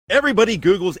Everybody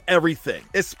Googles everything,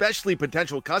 especially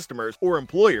potential customers or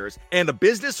employers, and a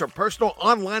business or personal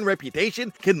online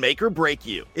reputation can make or break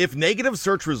you. If negative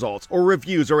search results or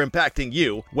reviews are impacting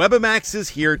you, Webamax is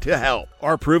here to help.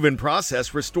 Our proven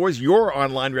process restores your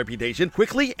online reputation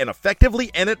quickly and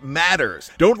effectively, and it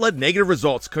matters. Don't let negative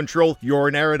results control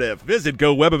your narrative. Visit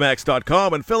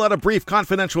GoWebamax.com and fill out a brief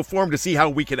confidential form to see how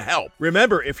we can help.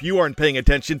 Remember, if you aren't paying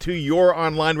attention to your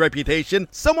online reputation,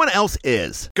 someone else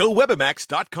is.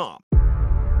 GoWebamax.com.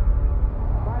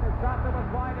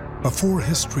 Before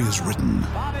history is written,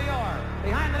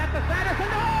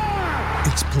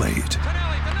 it's played.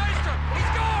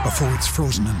 Before it's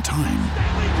frozen in time,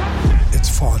 it's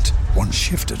fought one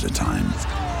shift at a time.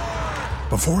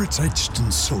 Before it's etched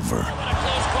in silver,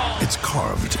 it's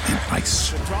carved in ice.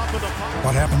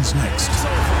 What happens next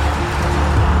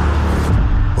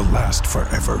will last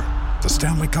forever. The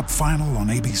Stanley Cup Final on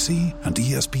ABC and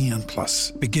ESPN Plus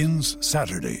begins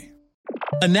Saturday.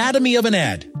 Anatomy of an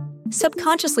ad.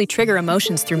 Subconsciously trigger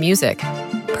emotions through music.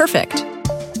 Perfect.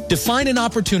 Define an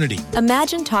opportunity.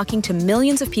 Imagine talking to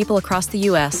millions of people across the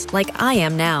U.S. like I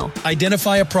am now.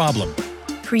 Identify a problem.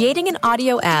 Creating an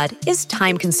audio ad is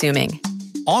time-consuming.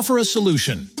 Offer a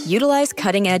solution. Utilize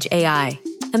cutting-edge AI.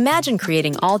 Imagine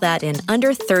creating all that in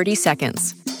under 30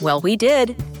 seconds. Well, we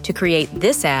did to create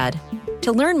this ad.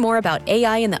 To learn more about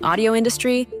AI in the audio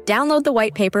industry, download the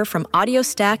white paper from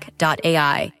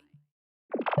audiostack.ai.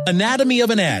 Anatomy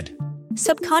of an ad.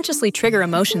 Subconsciously trigger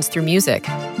emotions through music.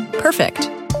 Perfect.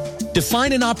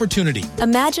 Define an opportunity.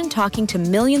 Imagine talking to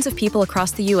millions of people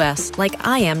across the U.S. like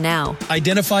I am now.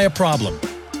 Identify a problem.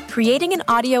 Creating an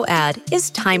audio ad is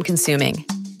time-consuming.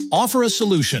 Offer a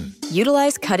solution.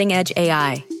 Utilize cutting-edge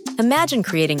AI. Imagine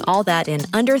creating all that in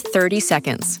under 30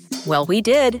 seconds. Well, we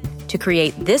did to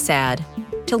create this ad.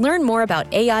 To learn more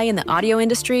about AI in the audio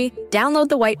industry, download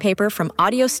the white paper from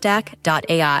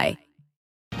audiostack.ai.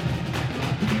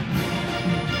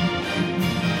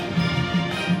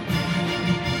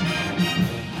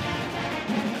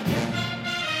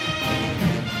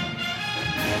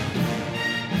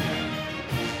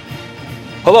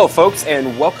 Hello, folks,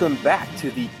 and welcome back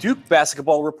to the Duke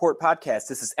Basketball Report podcast.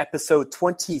 This is episode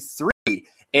 23,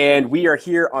 and we are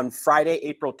here on Friday,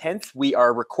 April 10th. We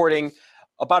are recording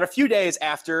about a few days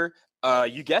after,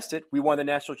 you guessed it, we won the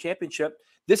national championship.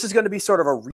 This is going to be sort of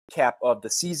a recap of the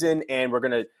season, and we're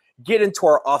going to get into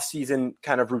our off-season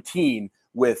kind of routine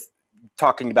with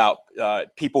talking about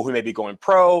people who may be going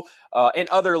pro and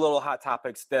other little hot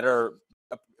topics that are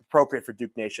appropriate for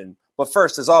Duke Nation. But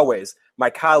first, as always, my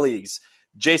colleagues,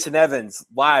 Jason Evans,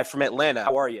 live from Atlanta.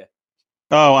 How are you?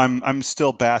 Oh, I'm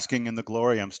still basking in the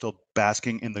glory. I'm still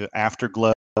basking in the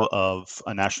afterglow of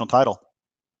a national title.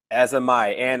 As am I.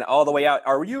 And all the way out.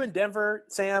 Are you in Denver,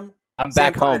 Sam? I'm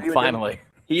back home, finally.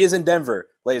 He is in Denver,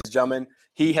 ladies and gentlemen.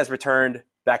 He has returned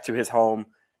back to his home,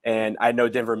 and I know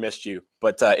Denver missed you.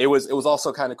 But it was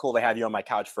also kind of cool to have you on my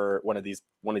couch for one of these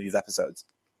episodes.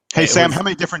 Hey, Sam, how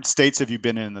many different states have you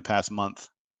been in the past month?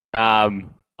 A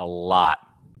lot.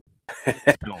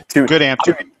 Good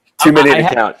answer. Too many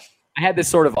to count. I had this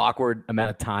sort of awkward amount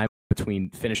of time between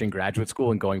finishing graduate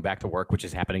school and going back to work, which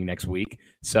is happening next week.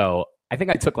 So I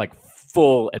think I took like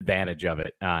full advantage of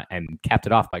it and capped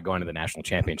it off by going to the national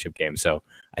championship game. So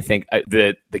I think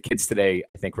the kids today,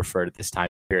 I think, refer to this time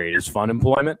period as fun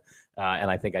employment. And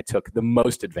I think I took the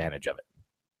most advantage of it.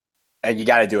 And you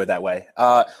got to do it that way.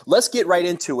 Let's get right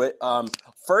into it.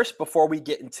 First, before we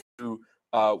get into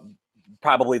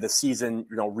probably the season,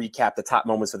 recap the top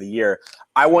moments of the year,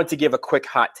 I want to give a quick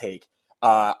hot take.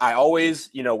 I always,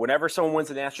 whenever someone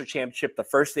wins a national championship, the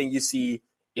first thing you see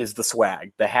is the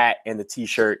swag, the hat and the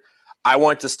t-shirt. I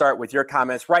want to start with your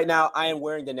comments. Right now, I am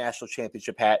wearing the national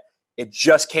championship hat. It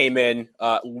just came in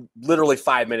literally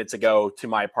 5 minutes ago to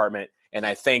my apartment, and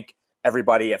I thank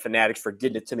everybody at Fanatics for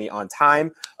getting it to me on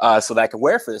time so that I can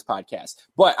wear it for this podcast.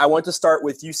 But I want to start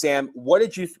with you, Sam. What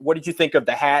did you think of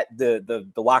the hat, the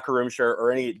locker room shirt,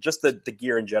 or just the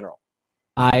gear in general?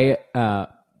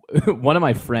 One of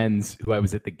my friends who I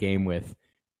was at the game with,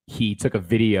 he took a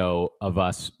video of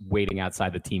us waiting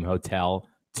outside the team hotel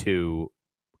to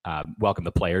welcome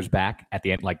the players back at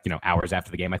the end, hours after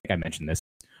the game. I think I mentioned this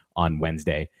on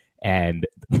Wednesday. And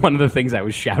one of the things I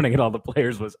was shouting at all the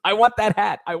players was, I want that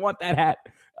hat. I want that hat.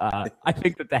 I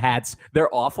think that the hats,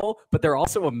 they're awful, but they're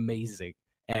also amazing.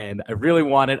 And I really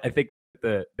want it. I think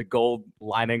the gold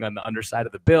lining on the underside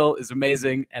of the bill is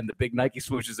amazing. And the big Nike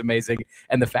swoosh is amazing.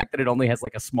 And the fact that it only has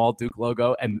like a small Duke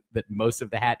logo and that most of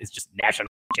the hat is just national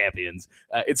champions.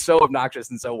 It's so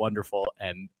obnoxious and so wonderful.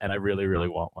 And I really, really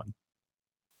want one.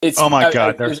 Oh my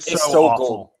God. They're it's so awful.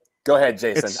 Gold. Go ahead,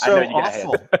 Jason. It's so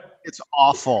awful. It's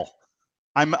awful.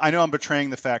 I know I'm betraying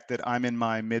the fact that I'm in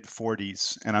my mid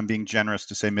 40s, and I'm being generous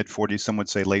to say mid 40s. Some would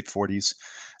say late 40s.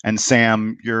 And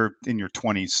Sam, you're in your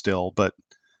 20s still, but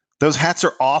those hats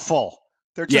are awful.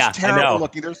 They're just terrible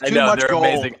looking. There's too much gold.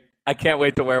 Amazing. I can't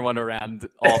wait to wear one around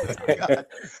all the time.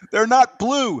 They're not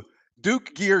blue.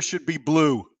 Duke gear should be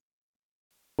blue.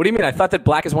 What do you mean? I thought that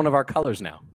black is one of our colors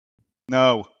now.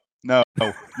 No,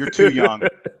 you're too young.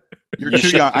 You're too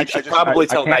young. I should probably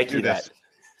tell Nike that.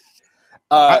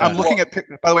 I'm looking at.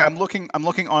 By the way, I'm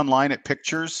looking online at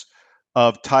pictures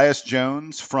of Tyus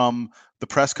Jones from the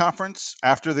press conference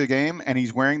after the game, and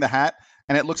he's wearing the hat,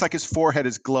 and it looks like his forehead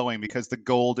is glowing because the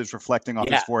gold is reflecting off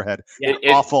his forehead. Yeah,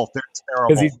 They're awful. They're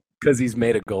terrible. Because he's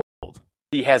made of gold.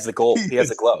 He has the gold. He has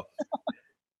the glow.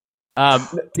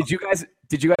 Did you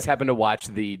guys happen to watch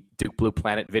the Duke Blue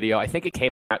Planet video? I think it came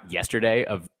out yesterday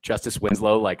of Justice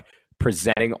Winslow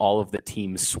presenting all of the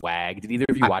team's swag. Did either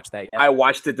of you watch that yet? I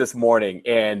watched it this morning,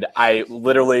 and I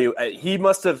literally he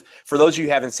must have, for those of you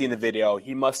who haven't seen the video,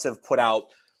 he must have put out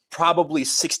probably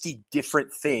 60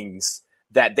 different things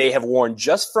that they have worn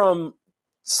just from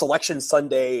Selection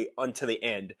Sunday unto the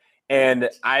end. And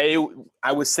I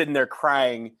was sitting there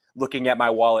crying, looking at my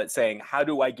wallet saying, how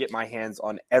do I get my hands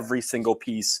on every single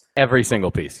piece that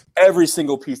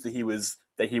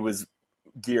he was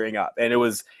gearing up? And it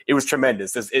was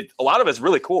tremendous. A lot of it's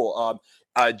really cool.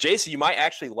 Jason, you might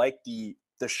actually like the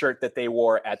shirt that they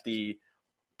wore at the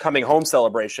coming home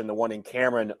celebration, the one in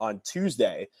Cameron on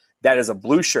Tuesday. That is a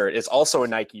blue shirt. It's also a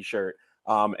Nike shirt,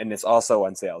 and it's also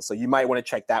on sale. So you might want to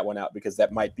check that one out because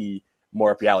that might be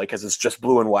more up your alley because it's just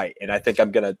blue and white. And I think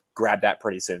I'm going to grab that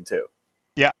pretty soon too.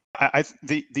 Yeah,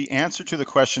 the answer to the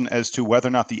question as to whether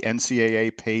or not the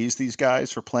NCAA pays these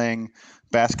guys for playing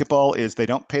basketball is they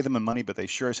don't pay them in money, but they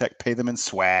sure as heck pay them in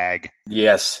swag.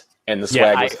 Yes, and the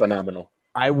swag was phenomenal.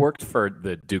 I worked for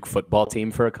the Duke football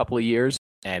team for a couple of years,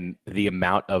 and the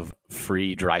amount of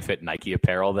free dry fit Nike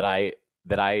apparel that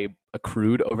I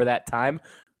accrued over that time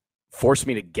forced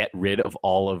me to get rid of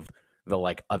all of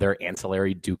the other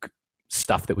ancillary Duke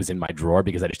stuff that was in my drawer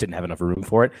because I just didn't have enough room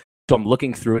for it. So I'm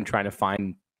looking through and trying to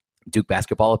find Duke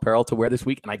basketball apparel to wear this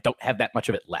week, and I don't have that much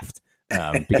of it left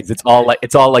because it's all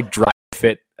dry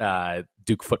fit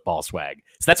Duke football swag.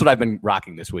 So that's what I've been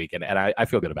rocking this week, and I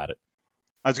feel good about it.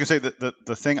 I was gonna say that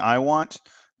the thing I want,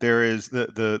 there is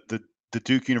the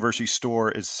Duke University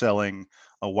store is selling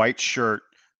a white shirt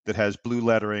that has blue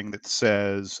lettering that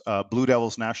says Blue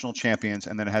Devils National Champions,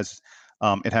 and then it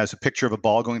has a picture of a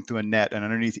ball going through a net, and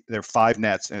underneath there are 5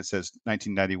 nets, and it says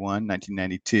 1991,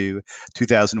 1992,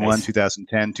 2001, nice.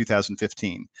 2010,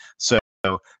 2015. So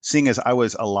seeing as I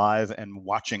was alive and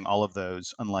watching all of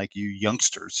those, unlike you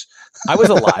youngsters. I was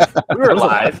alive. We were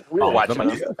alive. We were watching them.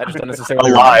 I just don't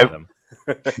necessarily alive. Them.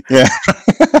 Yeah.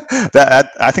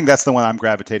 I think that's the one I'm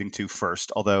gravitating to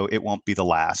first, although it won't be the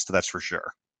last, that's for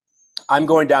sure. I'm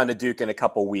going down to Duke in a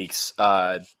couple weeks,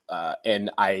 and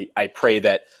I pray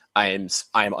that I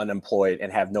am unemployed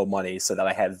and have no money so that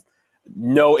I have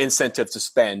no incentive to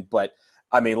spend. But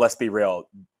I mean, let's be real.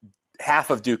 Half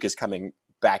of Duke is coming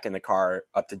back in the car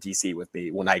up to DC with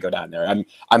me when I go down there.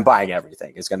 I'm buying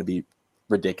everything. It's going to be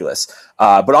ridiculous.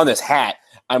 But on this hat,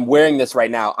 I'm wearing this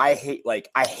right now. I hate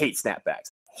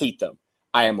snapbacks. Hate them.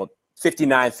 I am a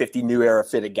 59, 50 new era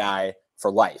fitted guy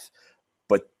for life.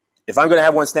 But if I'm going to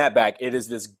have one snapback, it is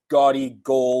this gaudy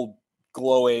gold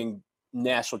glowing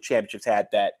national championships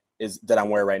hat that I'm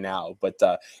wearing right now. But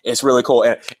it's really cool.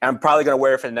 And I'm probably going to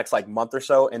wear it for the next month or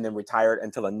so and then retire it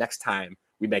until the next time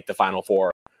we make the Final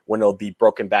Four, when it'll be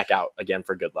broken back out again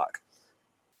for good luck.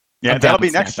 Yeah, that'll be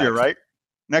next year, right?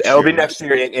 It'll be next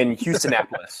year in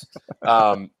Houstonapolis.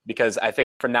 Because I think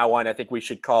from now on, I think we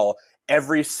should call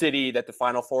every city that the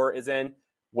Final Four is in,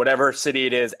 whatever city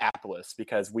it is, Appolis,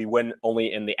 because we win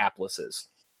only in the Appleses.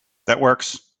 That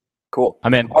works. Cool.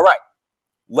 I'm in. All right.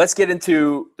 Let's get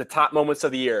into the top moments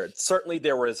of the year. Certainly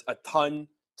there was a ton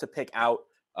to pick out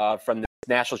from the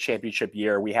national championship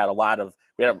year. We had one of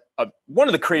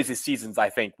the craziest seasons I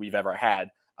think we've ever had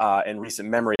in recent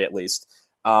memory, at least.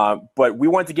 But we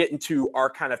want to get into our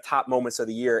kind of top moments of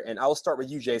the year. And I'll start with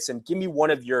you, Jason. Give me one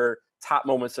of your top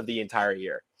moments of the entire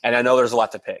year. And I know there's a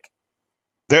lot to pick.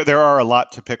 There are a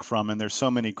lot to pick from, and there's so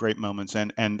many great moments.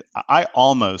 And I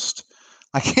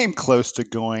came close to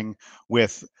going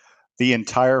with the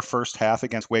entire first half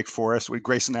against Wake Forest with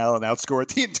Grayson Allen outscored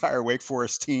the entire Wake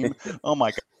Forest team. Oh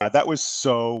my God, that was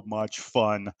so much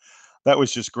fun. That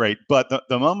was just great. But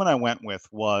the moment I went with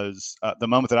was the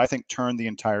moment that I think turned the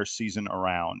entire season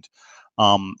around.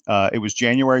 It was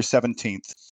January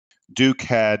 17th. Duke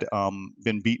had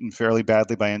been beaten fairly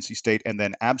badly by NC State and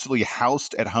then absolutely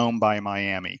housed at home by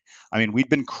Miami. I mean, we'd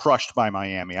been crushed by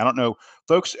Miami. I don't know,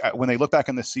 folks, when they look back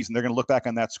on this season, they're going to look back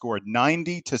on that score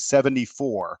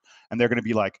 90-74, and they're going to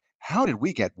be like, how did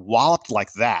we get walloped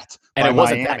like that And by it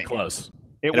wasn't Miami? that close.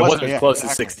 It wasn't as yeah, close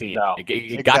exactly. as 16. No.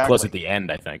 It got close at the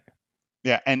end, I think.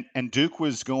 Yeah, and Duke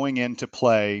was going in to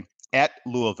play at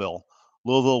Louisville.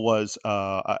 Louisville was,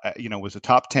 was a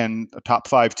top 10, a top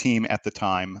 5 team at the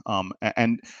time,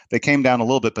 and they came down a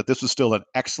little bit, but this was still an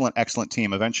excellent, excellent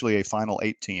team. Eventually, a Final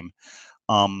 8 team.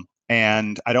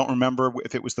 And I don't remember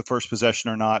if it was the first possession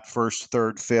or not, first,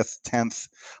 third, fifth, 10th,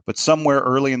 but somewhere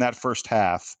early in that first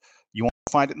half, you won't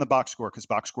find it in the box score because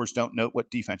box scores don't note what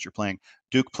defense you're playing.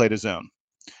 Duke played a zone.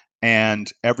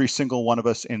 And every single one of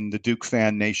us in the Duke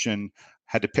fan nation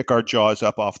had to pick our jaws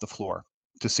up off the floor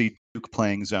to see Duke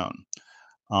playing zone.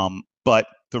 But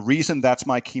the reason that's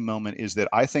my key moment is that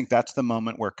I think that's the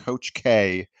moment where Coach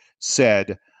K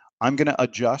said, I'm going to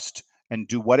adjust and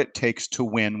do what it takes to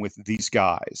win with these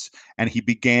guys. And he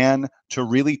began to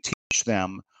really teach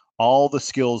them all the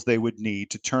skills they would need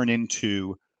to turn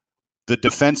into the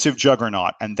defensive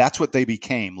juggernaut. And that's what they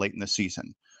became late in the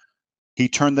season. He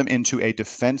turned them into a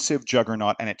defensive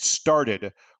juggernaut, and it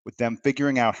started with them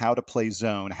figuring out how to play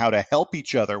zone, how to help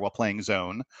each other while playing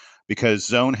zone, because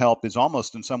zone help is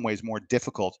almost in some ways more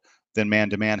difficult than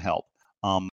man-to-man help.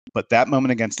 But that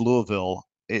moment against Louisville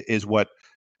is what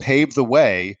paved the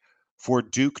way for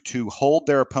Duke to hold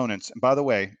their opponents. And by the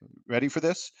way, ready for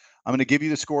this? I'm going to give you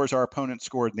the scores our opponents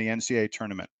scored in the NCAA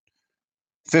tournament.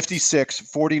 56,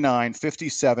 49,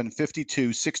 57,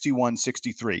 52, 61,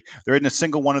 63. There isn't a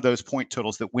single one of those point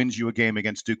totals that wins you a game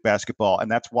against Duke basketball. And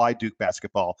that's why Duke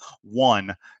basketball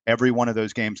won every one of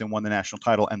those games and won the national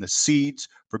title. And the seeds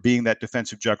for being that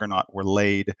defensive juggernaut were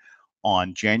laid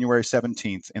on January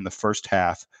 17th in the first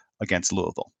half against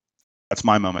Louisville. That's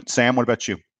my moment. Sam, what about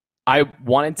you? I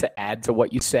wanted to add to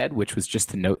what you said, which was just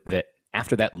to note that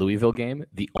after that Louisville game,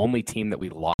 the only team that we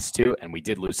lost to, and we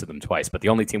did lose to them twice, but the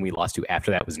only team we lost to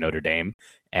after that was Notre Dame.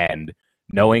 And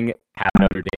knowing how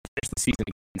Notre Dame finished the season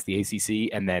against the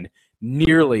ACC and then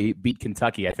nearly beat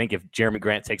Kentucky, I think if Jeremy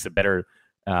Grant takes a better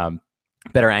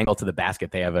angle to the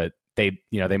basket,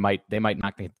 they might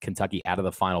knock Kentucky out of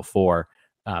the Final Four.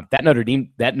 That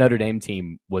Notre Dame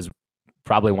team was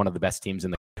probably one of the best teams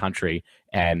in the country,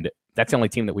 and that's the only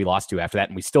team that we lost to after that.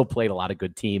 And we still played a lot of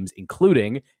good teams,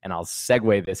 including, and I'll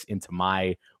segue this into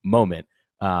my moment,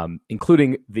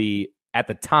 including at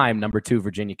the time, number 2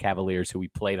 Virginia Cavaliers, who we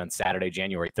played on Saturday,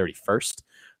 January 31st.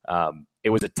 It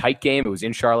was a tight game. It was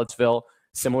in Charlottesville,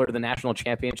 similar to the national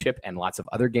championship and lots of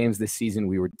other games this season.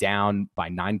 We were down by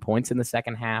 9 points in the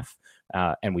second half,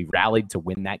 and we rallied to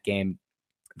win that game.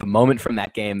 The moment from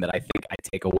that game that I think I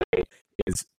take away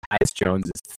is Tyus Jones'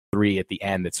 3 at the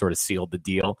end that sort of sealed the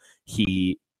deal.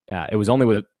 It was only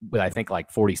with I think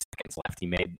like 40 seconds left. He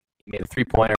made a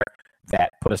 3-pointer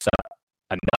that put us up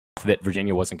enough that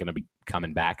Virginia wasn't going to be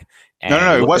coming back. And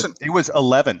No, it wasn't. It was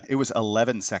 11. It was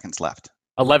 11 seconds left.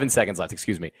 11 seconds left,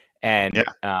 excuse me. And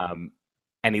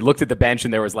and he looked at the bench,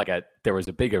 and there was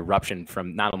a big eruption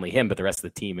from not only him but the rest of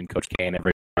the team and Coach K and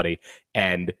everybody.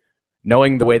 And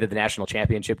knowing the way that the national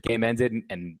championship game ended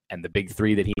and the big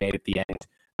 3 that he made at the end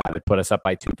that put us up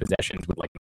by 2 possessions with like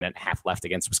a minute and a half left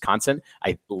against Wisconsin,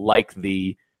 I like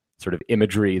the sort of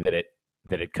imagery that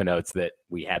it connotes that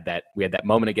we had that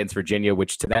moment against Virginia,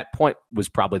 which to that point was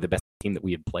probably the best team that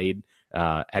we had played,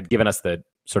 had given us the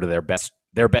sort of their best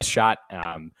shot,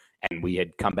 and we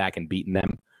had come back and beaten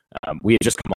them. We had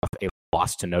just come off a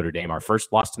loss to Notre Dame, our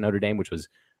first loss to Notre Dame, which was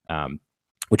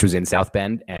in South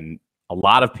Bend, and a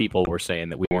lot of people were saying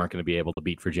that we weren't going to be able to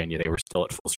beat Virginia. They were still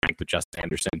at full strength with Justin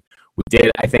Anderson. We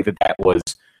did. I think that was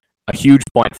a huge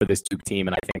point for this Duke team,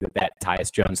 and I think that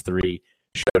Tyus Jones 3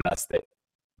 showed us that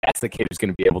that's the kid who's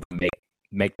going to be able to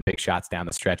make the big shots down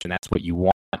the stretch, and that's what you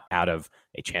want out of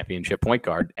a championship point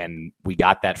guard. And we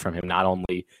got that from him not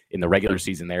only in the regular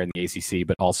season there in the ACC,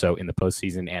 but also in the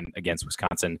postseason and against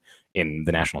Wisconsin in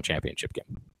the national championship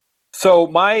game. So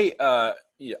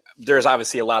there's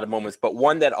obviously a lot of moments, but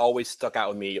one that always stuck out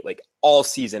with me like all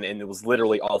season, and it was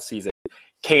literally all season,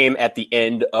 came at the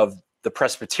end of the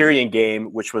Presbyterian game,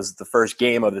 which was the first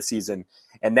game of the season.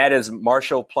 And that is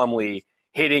Marshall Plumlee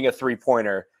hitting a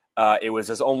 3-pointer. It was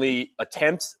his only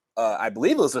attempt. I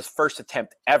believe it was his first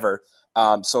attempt ever.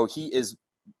 So he is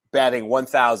batting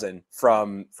 1,000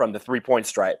 from the 3-point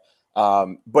stripe.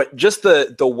 But just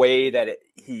the way that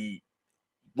he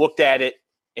looked at it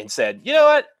and said, you know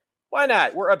what? Why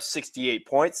not? We're up 68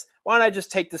 points. Why don't I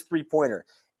just take this 3-pointer?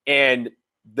 And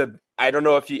I don't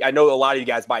know I know a lot of you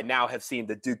guys by now have seen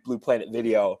the Duke Blue Planet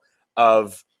video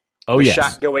of Oh, the yes.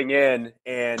 shot going in,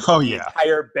 and the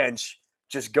entire bench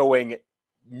just going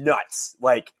nuts,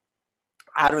 like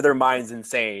out of their minds,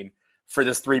 insane for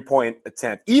this 3-point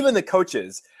attempt. Even the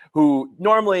coaches who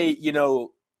normally,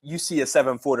 you see a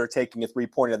 7-footer taking a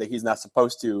 3-pointer that he's not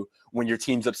supposed to when your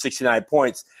team's up 69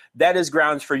 points. That is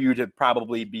grounds for you to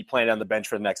probably be playing on the bench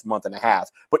for the next month and a half.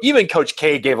 But even Coach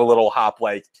K gave a little hop,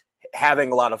 like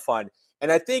having a lot of fun.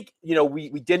 And I think, we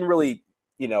didn't really,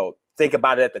 think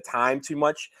about it at the time too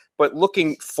much, but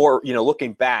looking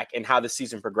back and how the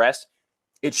season progressed,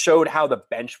 it showed how the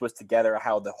bench was together,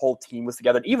 how the whole team was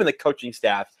together. Even the coaching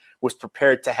staff was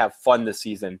prepared to have fun this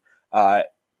season.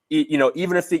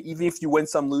 Even if you win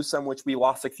some, lose some, which we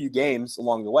lost a few games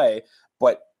along the way,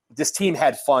 but this team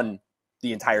had fun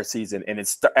the entire season. And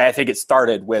I think it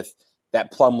started with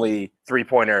that Plumlee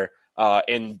 3-pointer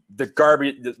in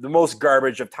the most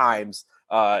garbage of times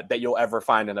that you'll ever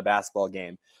find in a basketball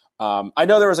game. I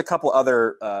know there was a couple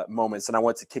other moments, and I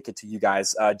want to kick it to you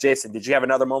guys. Jason, did you have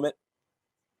another moment?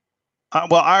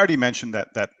 Well, I already mentioned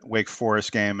that Wake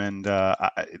Forest game, and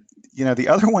the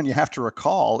other one you have to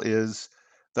recall is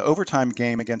the overtime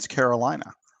game against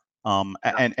Carolina.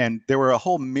 And there were a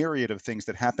whole myriad of things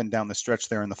that happened down the stretch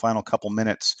there in the final couple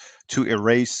minutes to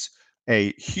erase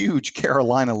a huge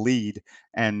Carolina lead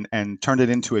and turned it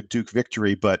into a Duke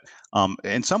victory. But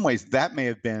in some ways, that may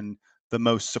have been the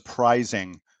most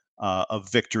surprising of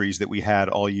victories that we had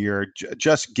all year,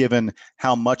 just given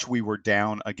how much we were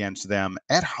down against them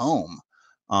at home,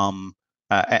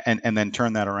 and then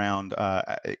turn that around.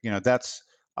 That's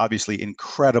obviously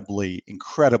incredibly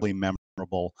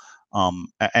memorable.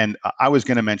 And I was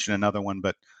going to mention another one,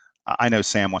 but I know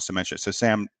Sam wants to mention it. So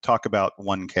Sam, talk about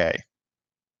 1K.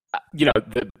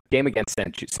 The game against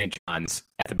St. John's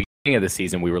at the beginning of the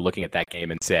season, we were looking at that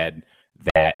game and said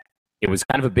that it was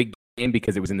kind of a big game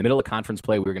because it was in the middle of conference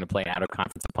play. We were going to play an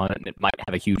out-of-conference opponent, and it might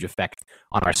have a huge effect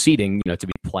on our seeding, to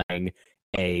be playing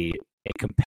a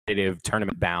competitive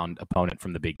tournament-bound opponent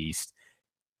from the Big East.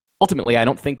 Ultimately, I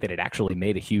don't think that it actually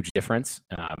made a huge difference.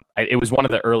 It was one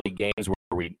of the early games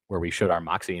where we showed our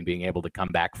moxie and being able to come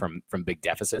back from big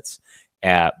deficits.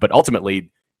 But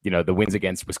ultimately, the wins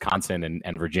against Wisconsin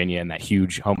and Virginia and that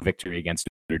huge home victory against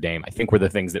Notre Dame, I think were the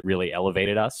things that really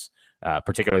elevated us,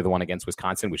 particularly the one against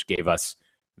Wisconsin, which gave us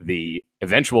the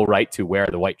eventual right to wear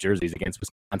the white jerseys against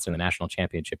Wisconsin in the national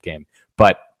championship game.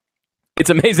 But it's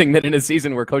amazing that in a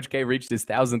season where Coach K reached his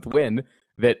 1,000th win,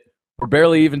 that we're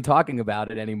barely even talking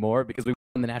about it anymore because we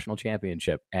won the national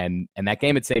championship. And that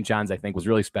game at St. John's, I think, was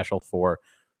really special for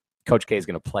Coach K is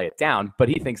going to play it down, but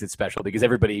he thinks it's special because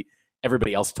everybody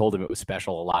else told him it was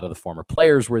special. A lot of the former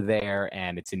players were there,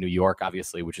 and it's in New York,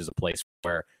 obviously, which is a place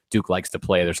where Duke likes to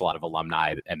play. There's a lot of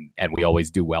alumni, and we always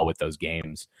do well with those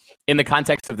games. In the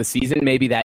context of the season, maybe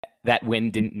that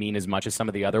win didn't mean as much as some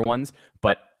of the other ones,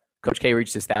 but Coach K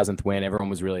reached his 1,000th win. Everyone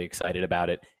was really excited about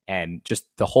it, and just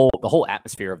the whole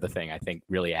atmosphere of the thing, I think,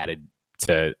 really added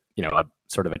to a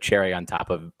sort of a cherry on top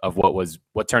of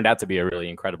what turned out to be a really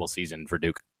incredible season for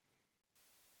Duke.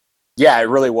 Yeah, it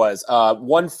really was.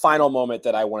 One final moment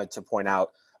that I wanted to point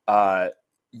out,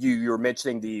 you were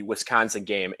mentioning the Wisconsin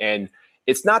game, and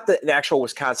it's not the actual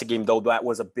Wisconsin game, though that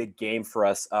was a big game for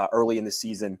us early in the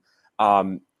season.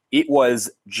 It was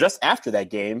just after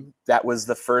that game that was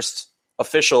the first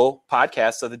official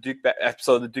podcast of the Duke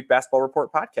episode of the Duke Basketball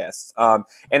Report podcast.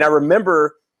 And I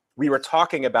remember we were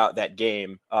talking about that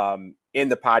game in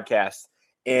the podcast,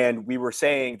 and we were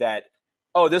saying that,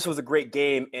 this was a great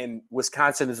game, and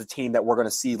Wisconsin is a team that we're going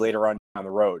to see later on down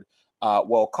the road.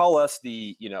 Well, call us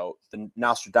the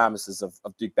Nostradamuses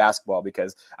of Duke basketball,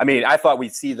 because, I thought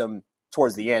we'd see them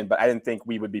towards the end, but I didn't think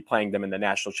we would be playing them in the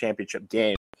national championship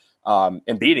game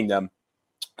and beating them.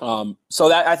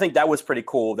 So I think that was pretty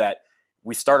cool that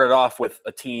we started off with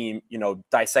a team,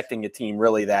 dissecting a team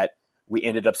really that we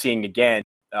ended up seeing again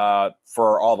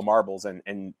for all the marbles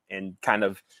and kind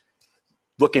of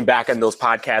looking back on those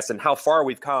podcasts and how far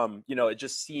we've come. It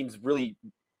just seems really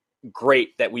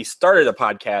great that we started a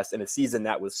podcast in a season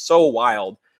that was so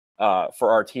wild for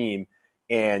our team.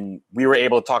 And we were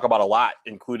able to talk about a lot,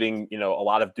 including, a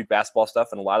lot of Duke basketball stuff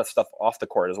and a lot of stuff off the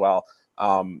court as well.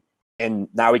 And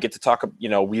now we get to talk,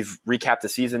 we've recapped the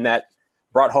season that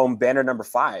brought home banner number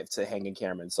 5 to Hanging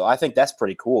Cameron. So I think that's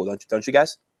pretty cool. Don't you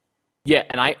guys? Yeah.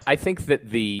 And I think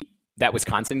that that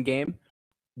Wisconsin game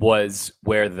was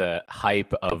where the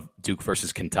hype of Duke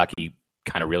versus Kentucky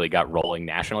kind of really got rolling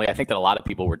nationally. I think that a lot of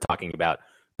people were talking about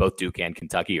both Duke and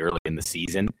Kentucky early in the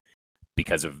season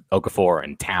because of Okafor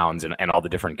and Towns and all the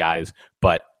different guys.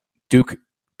 But Duke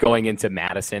going into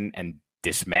Madison and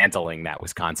dismantling that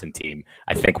Wisconsin team,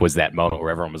 I think was that moment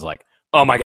where everyone was like, oh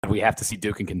my God, we have to see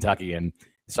Duke and Kentucky. And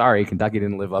sorry, Kentucky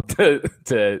didn't live up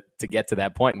to get to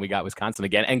that point, and we got Wisconsin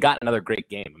again and got another great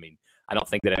game. I mean, I don't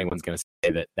think that anyone's going to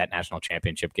say that national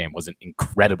championship game wasn't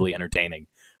incredibly entertaining.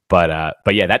 But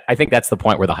yeah, I think that's the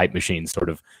point where the hype machine sort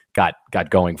of got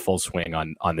going full swing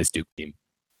on this Duke team.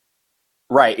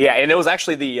 Right. Yeah, and it was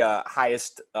actually the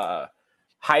highest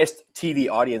TV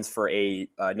audience for a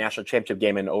national championship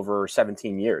game in over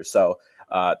 17 years. So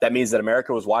that means that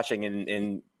America was watching,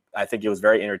 and I think it was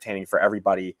very entertaining for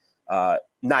everybody,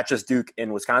 not just Duke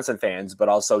and Wisconsin fans, but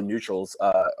also neutrals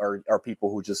or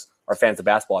people who just are fans of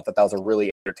basketball. I thought that was a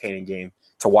really entertaining game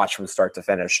to watch from start to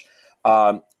finish.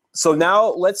 So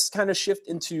now let's kind of shift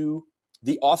into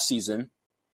the offseason,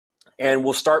 and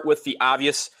we'll start with the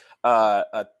obvious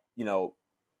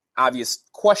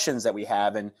questions that we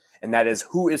have, and that is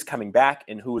who is coming back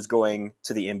and who is going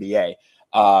to the NBA.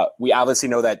 We obviously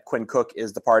know that Quinn Cook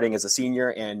is departing as a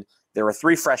senior, and there were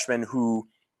 3 freshmen who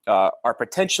are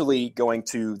potentially going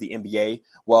to the NBA.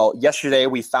 Well, yesterday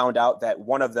we found out that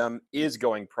one of them is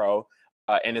going pro,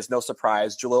 and is no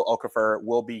surprise. Jahlil Okafor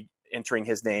will be entering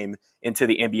his name into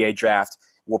the NBA draft.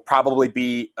 Will probably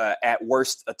be at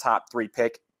worst a top 3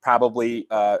 pick, probably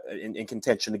in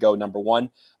contention to go number 1.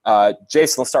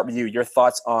 Jason, let's start with you. Your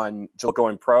thoughts on Jahlil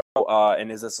going pro,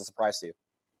 and is this a surprise to you?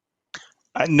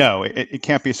 No, it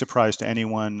can't be a surprise to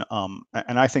anyone.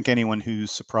 And I think anyone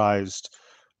who's surprised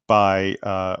by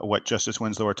what Justice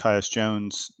Winslow or Tyus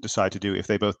Jones decide to do, if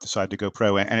they both decide to go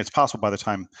pro, and it's possible by the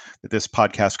time that this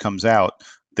podcast comes out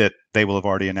that they will have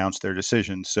already announced their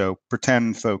decision. So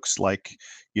pretend, folks, like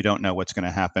you don't know what's going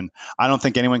to happen. I don't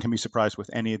think anyone can be surprised with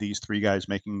any of these 3 guys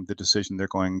making the decision they're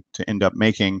going to end up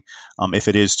making, if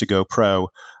it is to go pro.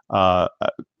 The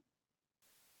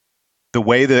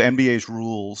way the NBA's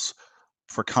rules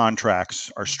for contracts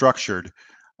are structured,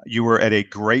 you are at a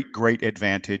great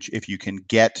advantage if you can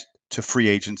get to free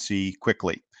agency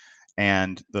quickly.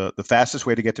 And the fastest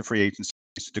way to get to free agency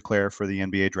is to declare for the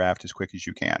NBA draft as quick as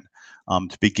you can,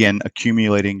 to begin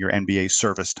accumulating your NBA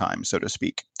service time, so to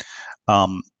speak.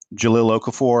 Jahlil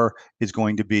Okafor is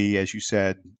going to be, as you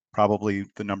said, probably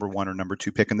the number 1 or number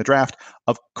 2 pick in the draft.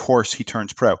 Of course, he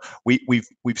turns pro. We've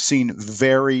seen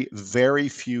very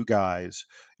few guys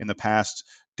in the past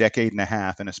decade and a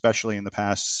half, and especially in the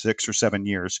past 6 or 7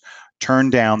 years, turn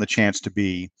down the chance to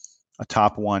be a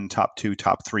top 1, top 2,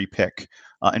 top 3 pick.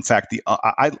 In fact,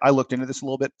 I looked into this a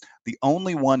little bit. The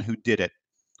only one who did it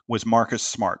was Marcus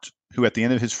Smart, who at the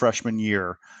end of his freshman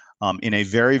year, in a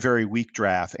very weak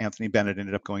draft, Anthony Bennett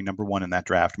ended up going number 1 in that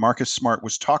draft. Marcus Smart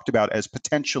was talked about as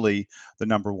potentially the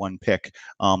number 1 pick.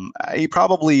 He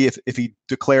probably, if he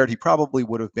declared, he probably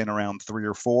would have been around 3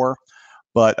 or 4.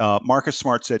 But Marcus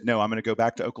Smart said, no, I'm going to go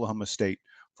back to Oklahoma State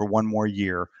for 1 more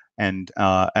year and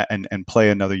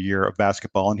play another year of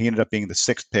basketball. And he ended up being the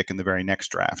 6th pick in the very next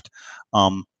draft.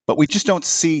 But we just don't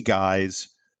see guys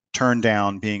turn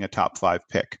down being a top 5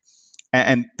 pick.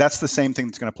 And that's the same thing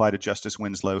that's going to apply to Justice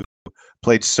Winslow, who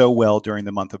played so well during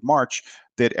the month of March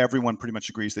that everyone pretty much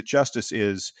agrees that Justice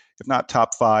is, if not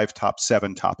top 5, top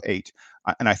 7, top 8.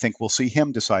 And I think we'll see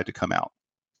him decide to come out.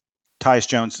 Tyus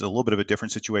Jones is a little bit of a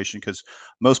different situation because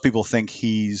most people think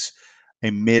he's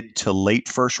a mid to late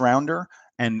first rounder,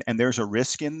 and there's a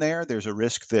risk in there. There's a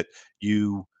risk that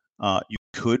you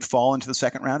could fall into the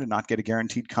second round and not get a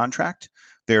guaranteed contract.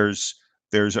 There's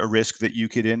a risk that you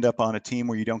could end up on a team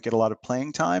where you don't get a lot of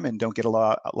playing time and don't get a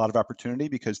lot of opportunity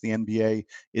because the NBA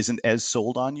isn't as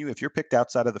sold on you. If you're picked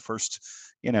outside of the first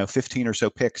 15 or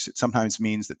so picks, it sometimes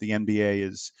means that the NBA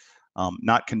is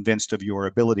not convinced of your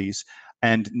abilities.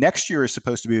 And next year is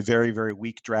supposed to be a very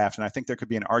weak draft. And I think there could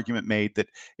be an argument made that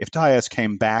if Tyus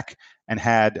came back and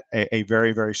had a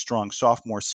very strong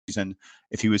sophomore season,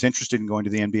 if he was interested in going to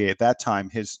the NBA at that time,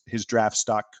 his draft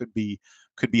stock could be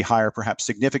higher, perhaps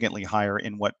significantly higher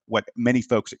in what many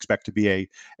folks expect to be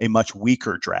a much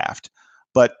weaker draft.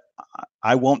 But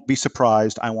I won't be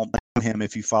surprised. I won't blame him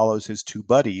if he follows his 2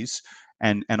 buddies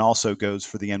and also goes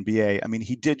for the NBA. I mean,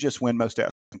 he did just win Most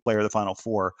Outstanding Player of the Final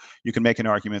 4. You can make an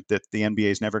argument that the NBA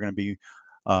is never going to be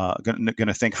going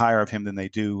to think higher of him than they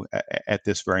do at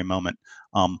this very moment.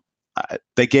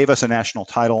 They gave us a national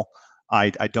title. I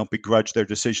don't begrudge their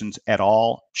decisions at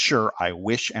all. Sure, I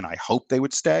wish and I hope they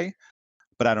would stay,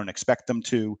 but I don't expect them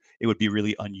to. It would be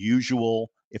really unusual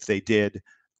if they did.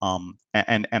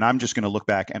 And I'm just going to look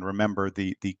back and remember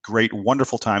the great,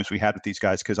 wonderful times we had with these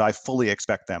guys because I fully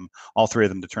expect them, all 3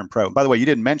 of them, to turn pro. And by the way, you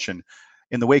didn't mention,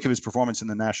 in the wake of his performance in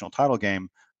the national title game,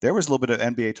 there was a little bit of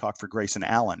NBA talk for Grayson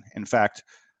Allen. In fact,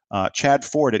 Chad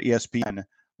Ford at ESPN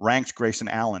ranked Grayson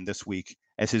Allen this week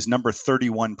as his number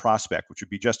 31 prospect, which would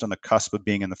be just on the cusp of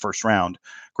being in the first round.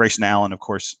 Grayson Allen, of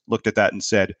course, looked at that and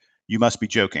said, "You must be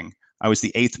joking. I was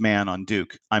the 8th man on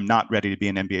Duke. I'm not ready to be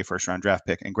an NBA first-round draft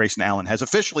pick. And Grayson Allen has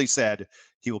officially said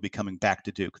he will be coming back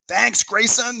to Duke. Thanks,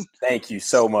 Grayson. Thank you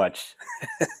so much.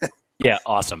 Yeah,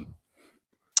 awesome.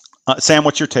 Sam,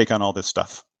 what's your take on all this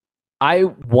stuff? I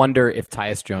wonder if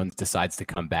Tyus Jones decides to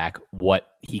come back, what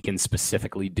he can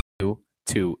specifically do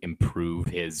to improve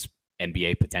his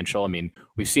NBA potential. I mean,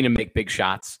 we've seen him make big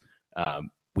shots.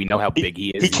 We know how big he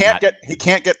is. He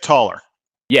can't get taller.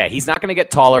 Yeah, he's not going to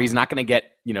get taller. He's not going to get,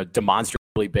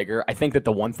 demonstrably bigger. I think that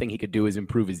the one thing he could do is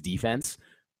improve his defense.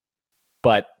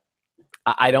 But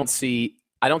I don't see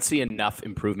enough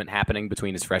improvement happening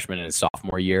between his freshman and his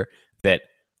sophomore year that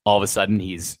all of a sudden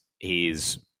he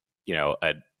has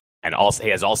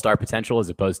all-star potential as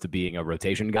opposed to being a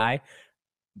rotation guy.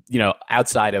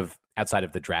 Outside of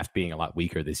the draft being a lot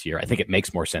weaker this year, I think it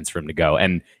makes more sense for him to go.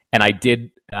 And I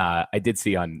did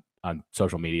see on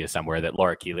social media somewhere that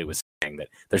Laura Keeley was saying that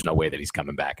there's no way that he's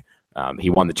coming back. He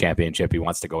won the championship. He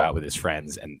wants to go out with his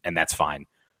friends, and that's fine.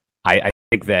 I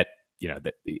think that,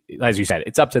 that, as you said,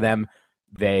 it's up to them.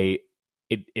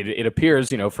 It appears,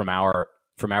 from our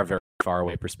very far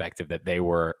away perspective, that they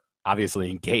were obviously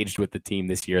engaged with the team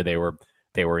this year. They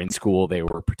were in school. They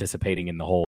were participating in the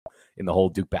whole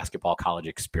Duke basketball college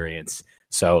experience.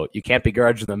 So you can't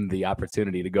begrudge them the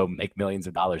opportunity to go make millions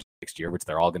of dollars next year, which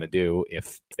they're all going to do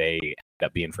if they end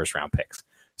up being first round picks.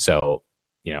 So,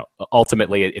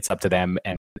 ultimately it's up to them.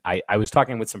 And I was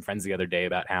talking with some friends the other day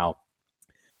about how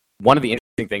one of the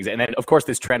interesting things, and then of course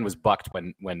this trend was bucked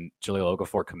when Jahlil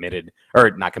Okafor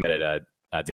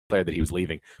declared that he was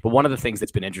leaving. But one of the things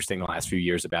that's been interesting the last few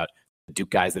years about the Duke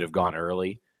guys that have gone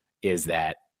early is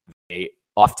that they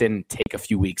often take a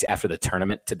few weeks after the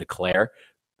tournament to declare.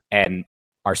 And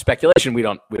our speculation, we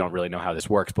don't really know how this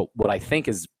works, but what I think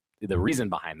is the reason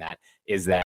behind that is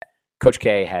that Coach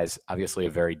K has obviously a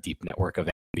very deep network of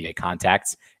NBA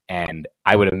contacts, and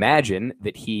I would imagine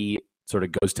that he sort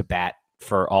of goes to bat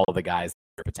for all of the guys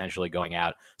that are potentially going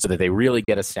out so that they really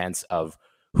get a sense of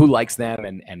who likes them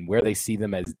and where they see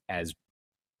them as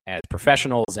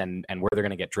professionals and where they're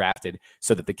going to get drafted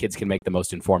so that the kids can make the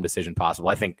most informed decision possible.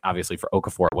 I think obviously for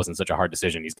Okafor, it wasn't such a hard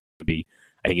decision. I think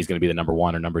he's going to be the number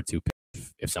 1 or number 2 pick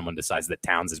if someone decides that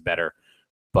Towns is better.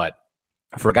 But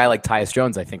for a guy like Tyus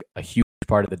Jones, I think a huge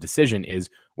part of the decision is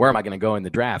where am I going to go in the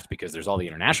draft, because there's all the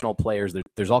international players.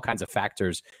 There's all kinds of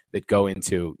factors that go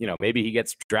into, maybe he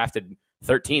gets drafted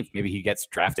 13th, maybe he gets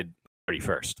drafted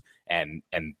 31st. And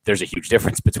there's a huge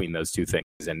difference between those two things,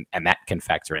 and that can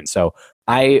factor in. So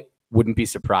I wouldn't be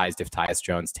surprised if Tyus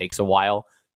Jones takes a while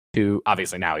to,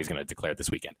 obviously now he's going to declare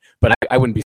this weekend, but I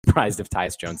wouldn't be surprised if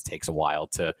Tyus Jones takes a while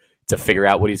to figure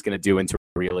out what he's going to do and to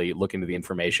really look into the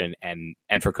information and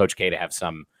for Coach K to have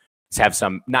some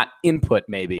not input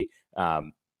maybe,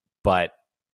 but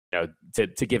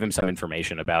to give him some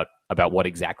information about what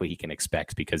exactly he can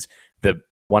expect, because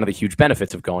one of the huge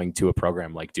benefits of going to a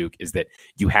program like Duke is that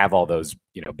you have all those,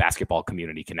 basketball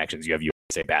community connections. You have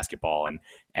USA Basketball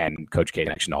and Coach K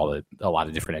connection to a lot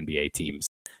of different NBA teams.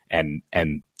 And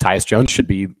Tyus Jones should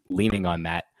be leaning on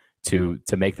that to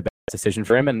make the best decision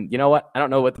for him. And you know what? I don't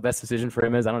know what the best decision for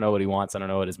him is. I don't know what he wants. I don't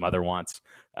know what his mother wants.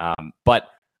 But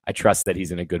I trust that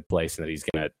he's in a good place and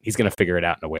that he's gonna figure it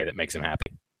out in a way that makes him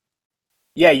happy.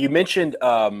 Yeah, you mentioned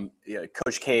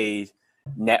Coach K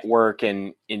network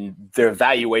and in their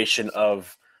evaluation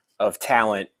of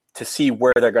talent to see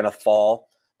where they're going to fall.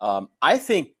 I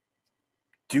think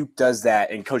Duke does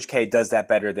that, and Coach K does that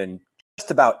better than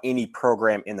just about any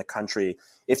program in the country.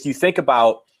 If you think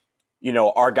about,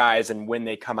 our guys and when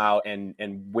they come out and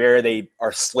where they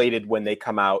are slated when they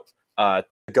come out to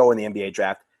go in the NBA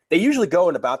draft, they usually go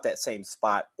in about that same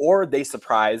spot, or they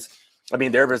surprise. I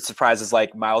mean, there have been surprises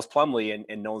like Miles Plumlee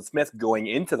and Nolan Smith going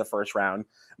into the first round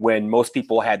when most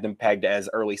people had them pegged as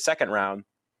early second round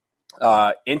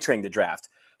entering the draft.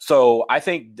 So I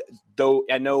think, though,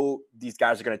 I know these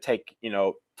guys are going to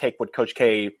take what Coach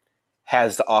K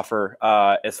has to offer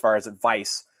as far as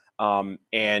advice.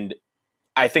 And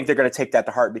I think they're going to take that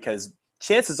to heart, because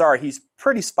chances are he's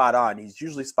pretty spot on. He's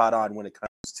usually spot on when it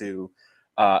comes to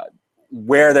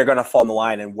where they're going to fall in the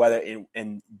line and whether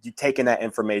and you taking that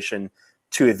information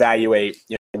to evaluate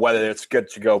whether it's good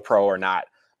to go pro or not.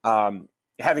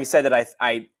 Having said that,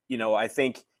 I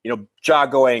think Ja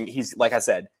going, he's, like I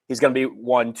said, he's going to be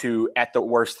 1, 2 at the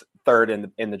worst third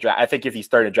in the draft. I think if he's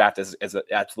third in the draft is an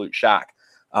absolute shock.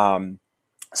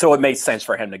 So it makes sense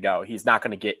for him to go. He's not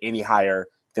going to get any higher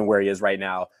than where he is right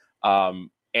now.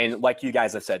 And like you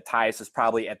guys have said, Tyus is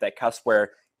probably at that cusp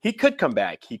where he could come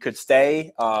back. He could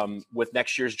stay with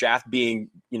next year's draft being,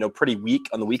 pretty weak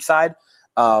on the weak side.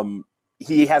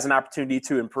 He has an opportunity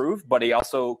to improve, but he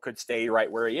also could stay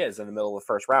right where he is in the middle of the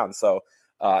first round. So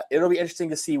It'll be interesting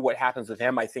to see what happens with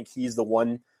him. I think he's the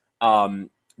one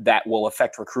that will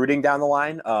affect recruiting down the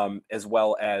line, as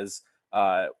well as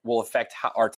will affect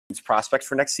our team's prospects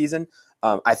for next season.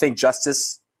 I think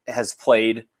Justice has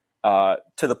played to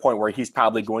the point where he's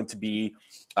probably going to be,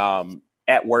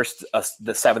 at worst,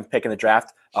 the 7th pick in the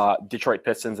draft. Detroit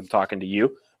Pistons, I'm talking to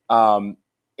you. And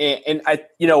I,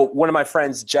 one of my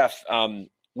friends, Jeff,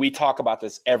 we talk about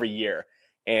this every year.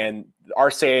 And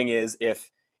our saying is, if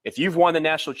you've won the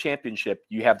national championship,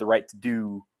 you have the right to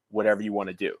do whatever you want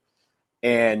to do.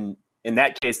 And in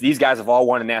that case, these guys have all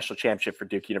won a national championship for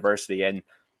Duke University. And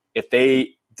if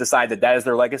they decide that is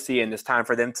their legacy and it's time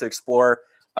for them to explore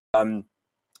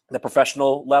the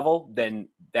professional level, then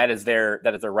that is their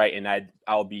right. And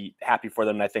I'll be happy for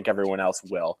them. And I think everyone else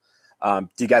will. Do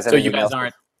you guys have anything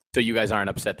else? So you guys aren't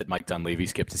upset that Mike Dunleavy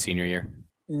skipped his senior year?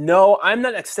 No, I'm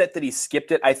not upset that he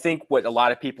skipped it. I think what a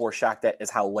lot of people were shocked at is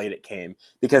how late it came.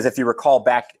 Because if you recall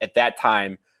back at that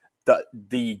time,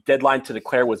 the deadline to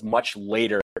declare was much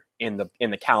later in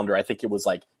the calendar. I think it was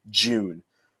like June.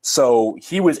 So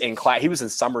he was in class, he was in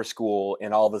summer school,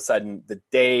 and all of a sudden the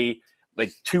day,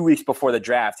 like 2 weeks before the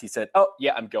draft, he said, "Oh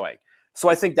yeah, I'm going." So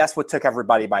I think that's what took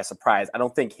everybody by surprise. I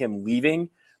don't think him leaving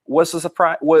was a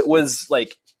surprise. Was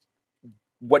like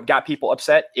what got people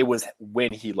upset. It was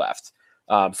when he left.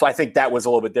 So I think that was a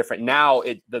little bit different. Now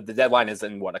the deadline is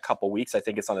in a couple weeks. I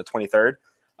think it's on the 23rd.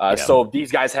 So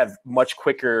these guys have much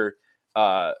quicker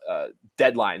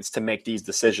deadlines to make these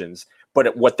decisions.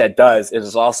 But what that does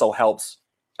is it also helps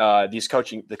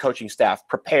the coaching staff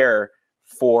prepare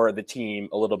for the team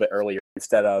a little bit earlier,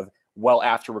 instead of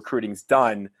after recruiting's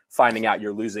done, finding out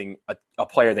you're losing a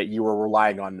player that you were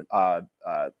relying on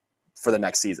for the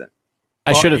next season.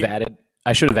 I should have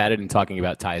added in talking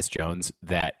about Tyus Jones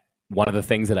that one of the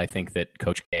things that I think that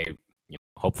Coach K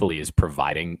hopefully is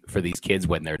providing for these kids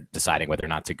when they're deciding whether or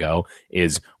not to go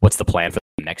is, what's the plan for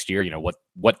them next year?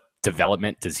 What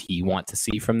development does he want to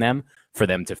see from them for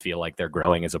them to feel like they're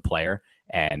growing as a player?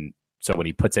 And so when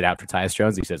he puts it out for Tyus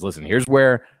Jones, he says, listen, here's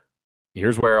where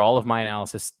all of my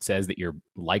analysis says that you're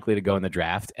likely to go in the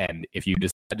draft. And if you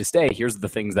decide to stay, here's the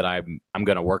things that I'm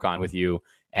going to work on with you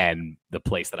and the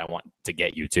place that I want to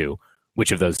get you to.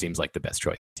 Which of those seems like the best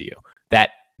choice to you?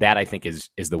 That I think is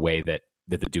the way that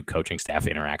the Duke coaching staff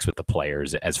interacts with the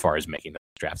players as far as making the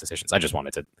draft decisions. I just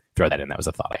wanted to throw that in. That was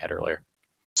a thought I had earlier.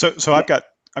 So I've got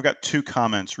 2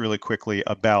 comments really quickly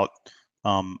about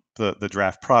the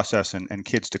draft process and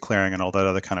kids declaring and all that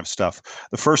other kind of stuff.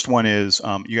 The first one is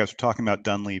you guys were talking about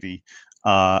Dunleavy.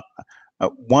 One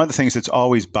of the things that's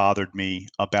always bothered me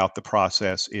about the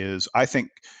process is I think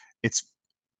it's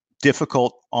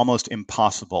difficult, almost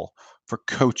impossible for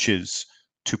coaches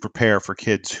to prepare for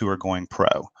kids who are going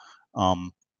pro.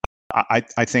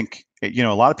 I think a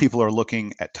lot of people are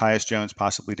looking at Tyus Jones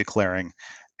possibly declaring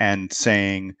and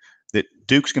saying that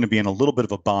Duke's going to be in a little bit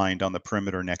of a bind on the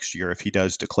perimeter next year if he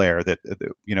does declare that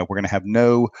we're going to have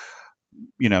no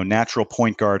natural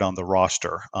point guard on the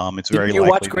roster. It's very likely. Did you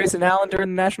watch Grayson Allen during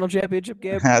the national championship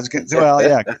game? Well,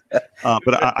 yeah,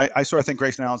 but I sort of think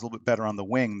Grayson Allen's a little bit better on the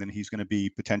wing than he's going to be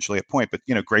potentially at point. But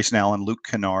Grayson Allen, Luke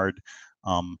Kennard,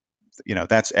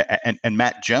 that's and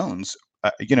Matt Jones.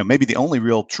 Maybe the only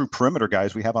real true perimeter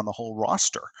guys we have on the whole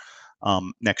roster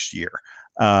next year.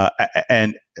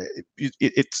 And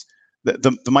it's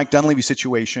the Mike Dunleavy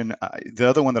situation. The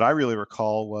other one that I really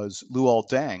recall was Luol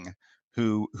Deng,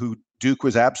 who Duke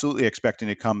was absolutely expecting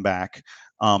to come back.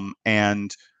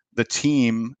 And the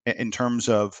team, in terms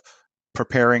of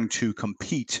preparing to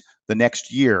compete the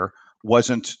next year,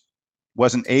 wasn't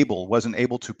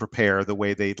able to prepare the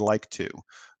way they'd like to.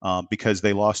 Because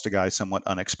they lost a guy somewhat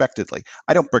unexpectedly.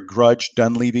 I don't begrudge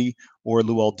Dunleavy or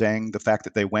Luol Deng the fact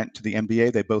that they went to the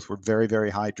NBA. They both were very, very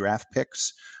high draft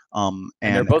picks. And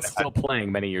they're both still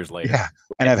playing many years later. Yeah,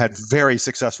 and have had very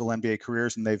successful NBA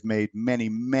careers, and they've made many,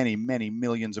 many, many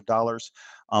millions of dollars.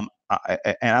 And I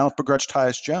don't begrudge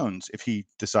Tyus Jones if he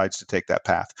decides to take that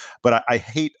path. But I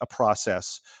hate a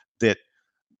process that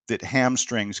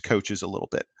hamstrings coaches a little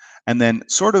bit. And then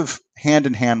sort of hand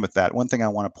in hand with that, one thing I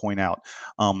want to point out,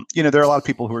 there are a lot of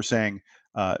people who are saying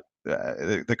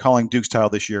they're calling Duke's title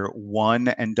this year one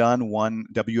and done, WON.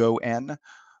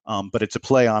 But it's a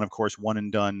play on, of course, one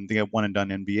and done, the one and done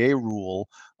NBA rule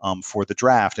for the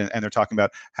draft. And they're talking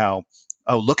about how,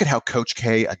 look at how Coach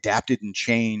K adapted and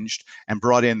changed and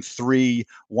brought in 3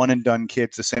 one and done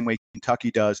kids the same way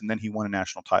Kentucky does, and then he won a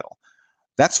national title.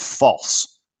 That's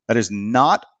false. That is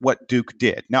not what Duke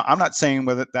did. Now, I'm not saying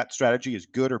whether that strategy is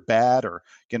good or bad or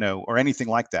anything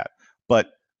like that.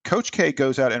 But Coach K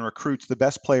goes out and recruits the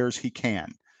best players he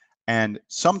can. And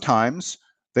sometimes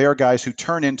they are guys who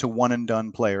turn into one and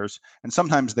done players, and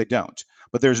sometimes they don't.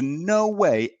 But there's no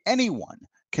way anyone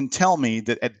can tell me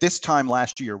that at this time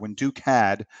last year, when Duke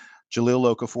had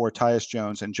Jahlil Okafor, Tyus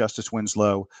Jones, and Justice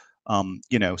Winslow,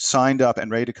 signed up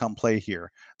and ready to come play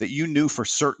here, that you knew for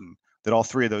certain that all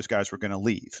three of those guys were going to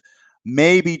leave.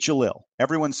 Maybe Jahlil.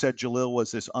 Everyone said Jahlil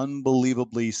was this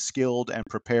unbelievably skilled and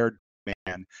prepared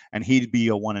man, and he'd be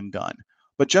a one and done.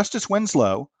 But Justice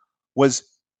Winslow was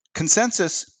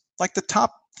consensus like the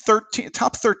top 13,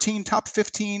 top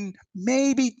 15,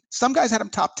 maybe some guys had him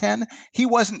top 10. He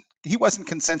wasn't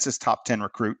consensus top 10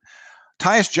 recruit.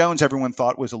 Tyus Jones, everyone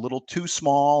thought, was a little too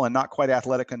small and not quite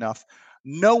athletic enough.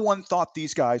 No one thought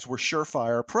these guys were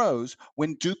surefire pros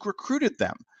when Duke recruited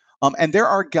them. And there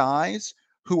are guys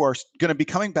who are going to be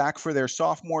coming back for their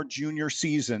sophomore, junior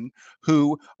season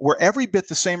who were every bit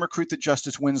the same recruit that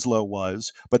Justice Winslow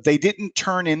was, but they didn't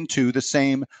turn into the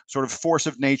same sort of force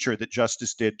of nature that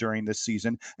Justice did during this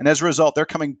season. And as a result, they're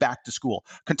coming back to school.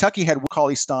 Kentucky had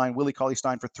Willie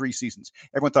Cauley-Stein for 3 seasons.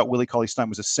 Everyone thought Willie Cauley-Stein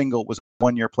was a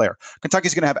one-year player.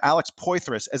 Kentucky's going to have Alex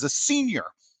Poythress as a senior.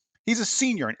 He's a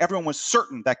senior, and everyone was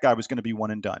certain that guy was going to be one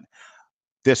and done.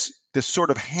 This sort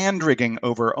of hand-wringing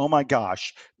over, oh my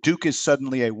gosh, Duke is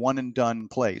suddenly a one-and-done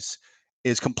place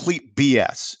is complete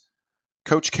BS.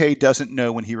 Coach K doesn't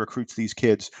know when he recruits these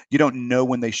kids. You don't know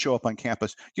when they show up on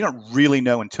campus. You don't really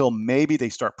know until maybe they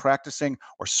start practicing,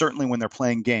 or certainly when they're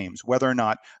playing games, whether or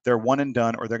not they're one and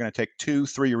done or they're going to take 2,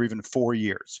 3, or even 4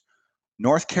 years.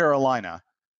 North Carolina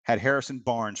had Harrison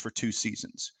Barnes for 2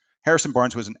 seasons. Harrison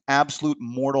Barnes was an absolute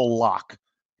mortal lock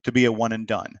to be a one and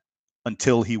done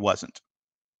until he wasn't.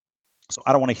 So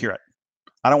I don't want to hear it.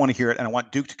 And I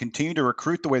want Duke to continue to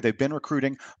recruit the way they've been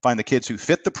recruiting, find the kids who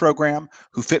fit the program,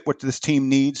 who fit what this team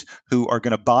needs, who are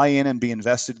going to buy in and be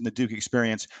invested in the Duke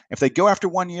experience. If they go after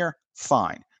 1 year,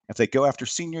 fine. If they go after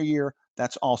senior year,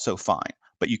 that's also fine.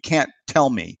 But you can't tell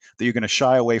me that you're going to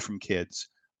shy away from kids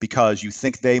because you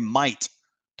think they might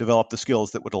develop the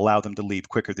skills that would allow them to leave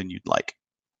quicker than you'd like.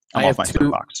 I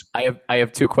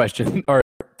have 2 questions or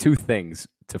 2 things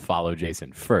to follow,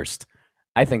 Jason. First,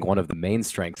 I think one of the main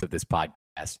strengths of this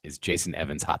podcast is Jason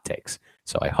Evans' hot takes.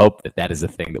 So I hope that is a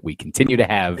thing that we continue to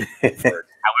have for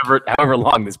however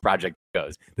long this project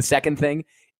goes. The second thing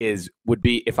would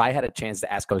be if I had a chance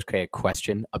to ask Coach K a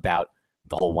question about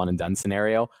the whole one and done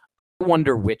scenario, I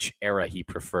wonder which era he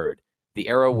preferred. The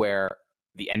era where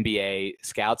the NBA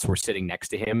scouts were sitting next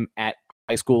to him at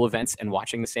high school events and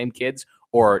watching the same kids,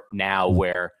 or now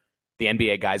where the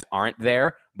NBA guys aren't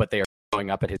there, but they are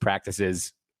showing up at his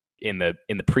practices in the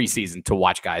preseason to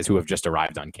watch guys who have just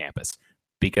arrived on campus.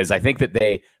 Because I think that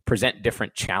they present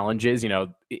different challenges.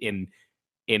 In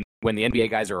when the NBA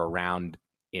guys are around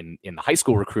in the high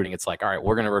school recruiting, it's like, all right,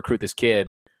 we're going to recruit this kid.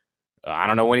 I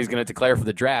don't know when he's going to declare for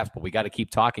the draft, but we got to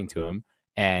keep talking to him.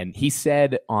 And he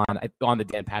said on the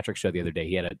Dan Patrick show the other day,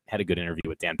 he had a good interview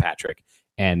with Dan Patrick,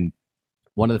 and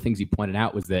one of the things he pointed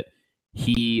out was that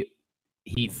he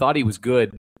thought he was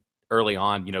good early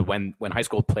on. When high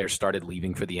school players started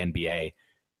leaving for the NBA,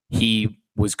 he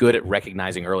was good at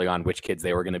recognizing early on which kids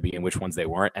they were going to be and which ones they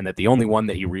weren't, and that the only one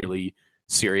that he really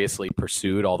seriously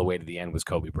pursued all the way to the end was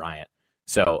Kobe Bryant.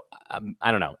 So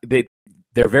I don't know.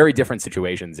 They're very different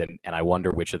situations, and I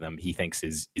wonder which of them he thinks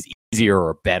is easier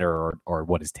or better, or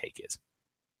what his take is.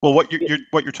 Well, what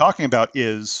you're talking about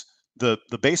is the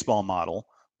baseball model,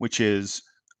 which is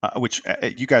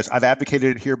you guys, I've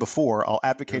advocated it here before. I'll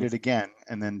advocate it again,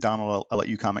 and then Donald, I'll let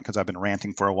you comment because I've been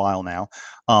ranting for a while now.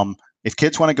 If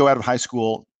kids want to go out of high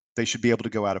school, they should be able to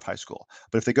go out of high school.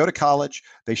 But if they go to college,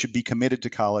 they should be committed to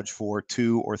college for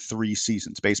 2 or 3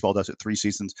 seasons. Baseball does it 3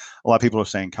 seasons. A lot of people are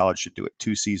saying college should do it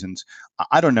 2 seasons.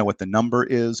 I don't know what the number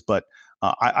is, but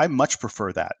I much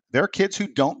prefer that. There are kids who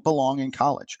don't belong in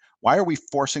college. Why are we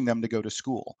forcing them to go to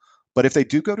school? But if they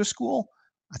do go to school,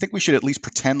 I think we should at least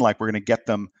pretend like we're going to get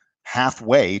them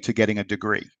halfway to getting a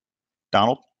degree.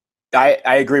 Donald? I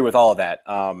agree with all of that.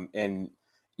 And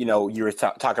you were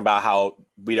talking about how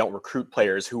we don't recruit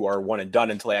players who are one and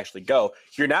done until they actually go.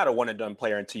 You're not a one and done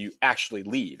player until you actually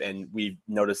leave. And we've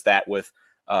noticed that with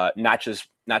not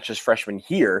just freshmen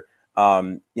here,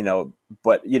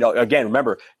 but again,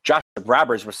 remember, Josh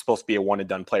Roberts was supposed to be a one and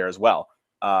done player as well.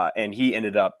 And he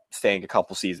ended up staying a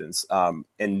couple seasons.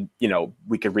 And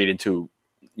we could read into,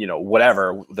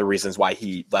 whatever the reasons why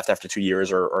he left after 2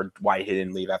 years or why he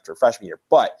didn't leave after freshman year.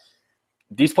 But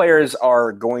these players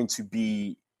are going to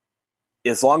be,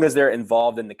 as long as they're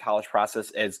involved in the college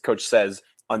process, as Coach says,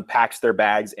 unpacks their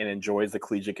bags and enjoys the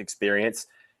collegiate experience,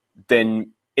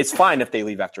 then it's fine if they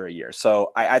leave after a year.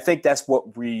 So I think that's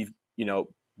what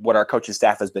what our coaching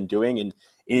staff has been doing.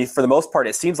 And for the most part,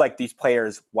 it seems like these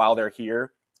players, while they're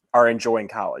here, are enjoying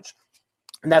college.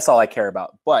 And that's all I care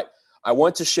about. But I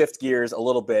want to shift gears a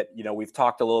little bit. We've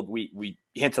talked a little, we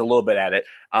hinted a little bit at it.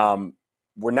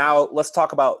 Let's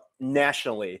talk about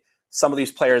nationally some of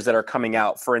these players that are coming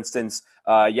out. For instance,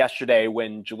 yesterday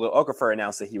when Jahlil Okafor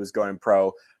announced that he was going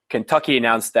pro, Kentucky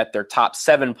announced that their top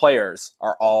 7 players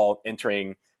are all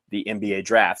entering the NBA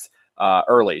draft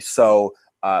early. So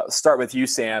start with you,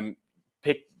 Sam.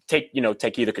 Take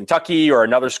either Kentucky or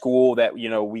another school that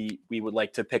we would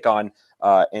like to pick on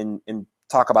and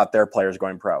talk about their players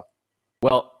going pro.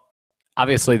 Well,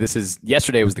 obviously,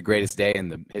 yesterday was the greatest day in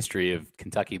the history of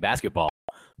Kentucky basketball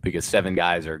because 7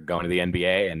 guys are going to the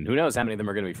NBA, and who knows how many of them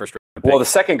are going to be first round picks. Well,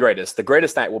 the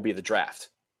greatest night will be the draft.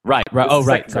 Right. Oh,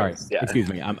 right. Sorry. Yeah. Excuse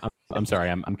me. I'm sorry.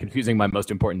 I'm confusing my most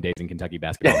important days in Kentucky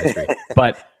basketball history.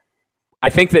 But I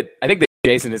think that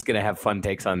Jason is going to have fun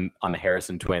takes on the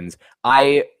Harrison twins.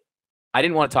 I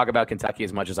didn't want to talk about Kentucky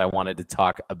as much as I wanted to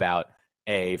talk about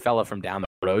a fella from down the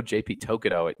road. JP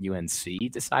Tokoto at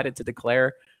UNC decided to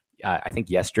declare, I think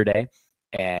yesterday,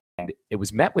 and it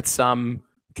was met with some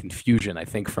confusion, I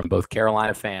think, from both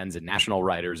Carolina fans and national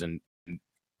writers and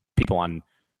people on,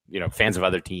 fans of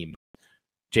other teams.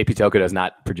 JP Tokoto is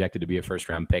not projected to be a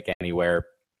first-round pick anywhere.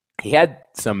 He had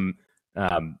some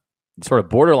sort of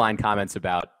borderline comments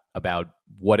about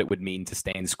what it would mean to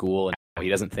stay in school, and how he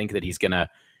doesn't think that he's gonna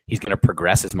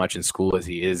progress as much in school as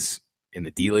he is in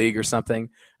the D League or something.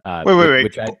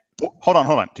 Wait. Hold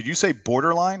on. Did you say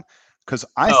borderline? Because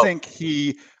I think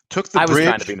he took the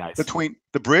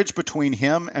bridge between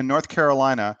him and North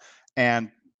Carolina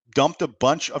and dumped a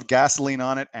bunch of gasoline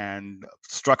on it and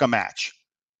struck a match.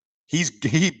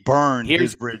 He burned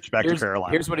his bridge back to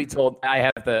Carolina. Here's what he told. I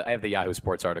have the Yahoo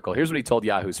Sports article. Here's what he told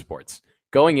Yahoo Sports.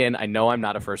 Going in, I know I'm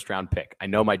not a first-round pick. I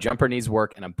know my jumper needs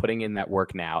work, and I'm putting in that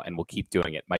work now, and we'll keep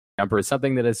doing it. My jumper is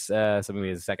something that is a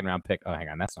second-round pick. Oh, hang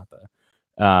on, that's not the.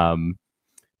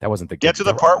 That wasn't the. Get to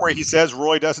the part where he says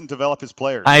Roy doesn't develop his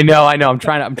players. I know. I'm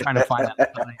trying to find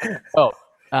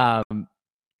that.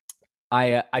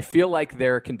 I feel like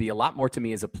there can be a lot more to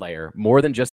me as a player, more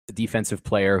than just a defensive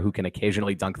player who can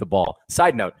occasionally dunk the ball.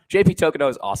 Side note: JP Tokoto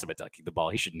is awesome at dunking the ball.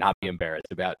 He should not be embarrassed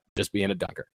about just being a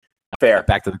dunker. Fair.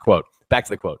 Back to the quote.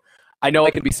 I know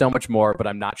I can be so much more, but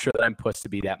I'm not sure that I'm pushed to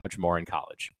be that much more in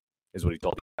college, is what he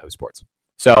told Yahoo Sports.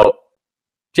 So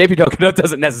JP Tokoto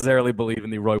doesn't necessarily believe in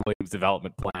the Roy Williams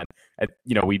development plan.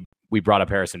 We brought up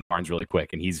Harrison Barnes really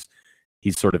quick, and he's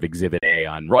sort of exhibit A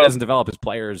on Roy doesn't develop his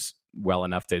players well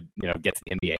enough to get to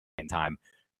the NBA in time.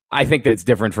 I think that it's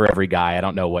different for every guy. I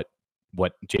don't know what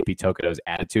JP Tokoto's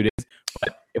attitude is,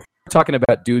 but if we're talking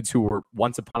about dudes who were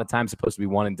once upon a time supposed to be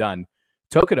one and done,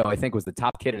 Tokoto, I think, was the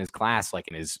top kid in his class, like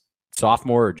in his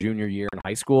sophomore or junior year in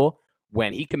high school.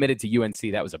 When he committed to UNC,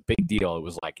 that was a big deal. It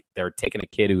was like they're taking a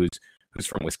kid who's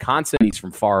from Wisconsin, he's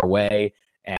from far away,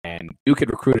 and Duke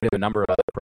had recruited him, a number of other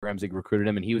programs had recruited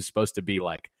him, and he was supposed to be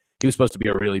a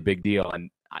really big deal. And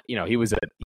he was a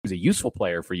useful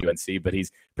player for UNC, but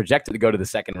he's projected to go to the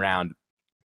second round.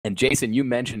 And Jason, you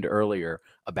mentioned earlier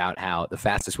about how the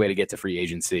fastest way to get to free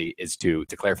agency is to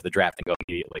declare for the draft and go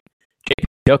immediately. JP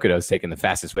Tokoto's taken the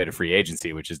fastest way to free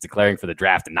agency, which is declaring for the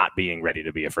draft and not being ready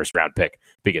to be a first-round pick,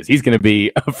 because he's going to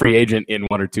be a free agent in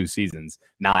 1 or 2 seasons,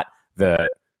 not the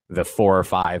 4 or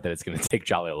 5 that it's going to take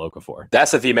Jahlil Okafor.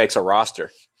 That's if he makes a roster,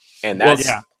 and that's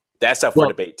up for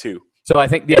debate too. So I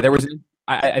think there was.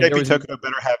 JP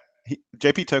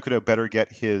Tokoto better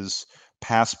get his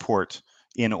passport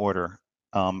in order,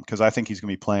 because I think he's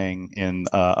going to be playing in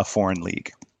a foreign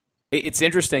league. It's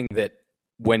interesting that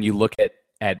when you look at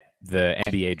the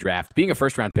NBA draft, being a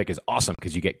first-round pick is awesome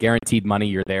because you get guaranteed money.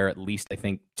 You're there at least, I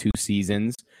think, 2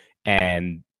 seasons,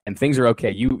 and things are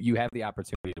okay. You have the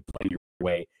opportunity to play your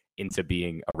way into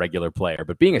being a regular player,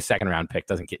 but being a second-round pick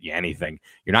doesn't get you anything.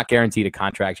 You're not guaranteed a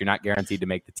contract. You're not guaranteed to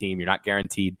make the team. You're not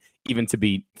guaranteed even to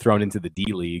be thrown into the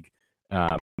D League.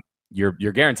 You're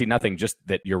guaranteed nothing, just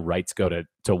that your rights go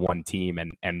to one team.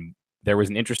 And there was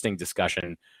an interesting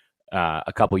discussion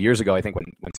a couple years ago, I think, when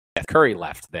Steph Curry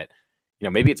left, that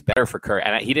maybe it's better for Curry,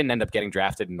 and he didn't end up getting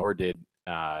drafted, nor did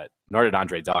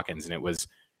Andre Dawkins, and it was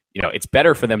it's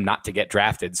better for them not to get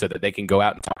drafted so that they can go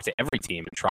out and talk to every team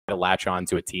and try to latch on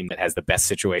to a team that has the best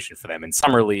situation for them in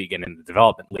summer league and in the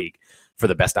development league for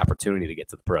the best opportunity to get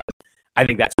to the pros. I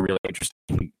think that's a really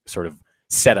interesting sort of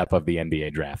setup of the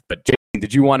NBA draft. But Jason,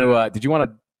 did you want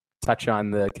to touch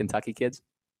on the Kentucky kids?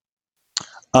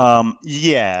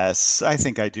 Yes, I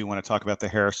think I do want to talk about the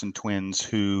Harrison twins,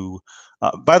 who,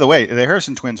 by the way, the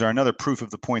Harrison twins are another proof of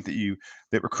the point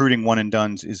that recruiting one and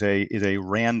dones is a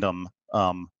random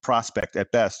prospect at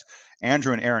best.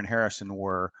 Andrew and Aaron Harrison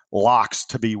were locks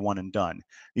to be one and done.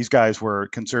 These guys were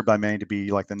considered by many to be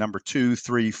like the number 2,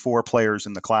 3, 4 players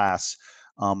in the class.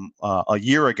 a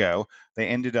year ago. They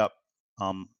ended up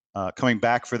coming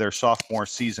back for their sophomore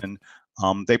season.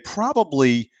 They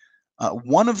probably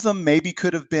one of them maybe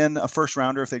could have been a first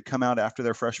rounder if they'd come out after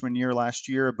their freshman year last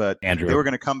year, but Andrew. They were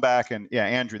going to come back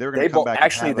Andrew, they were going to come back.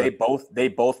 Actually, they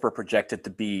both were projected to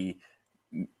be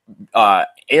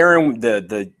Aaron,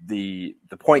 the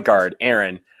point guard,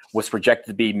 Aaron was projected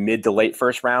to be mid to late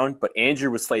first round, but Andrew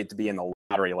was slated to be in the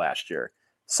lottery last year.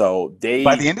 So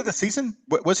by the end of the season,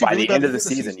 was he by really the end of the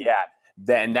season? Yeah.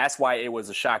 And that's why it was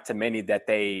a shock to many that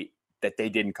they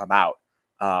didn't come out.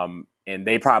 And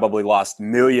they probably lost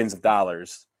millions of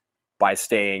dollars by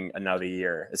staying another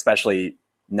year, especially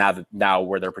now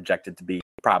where they're projected to be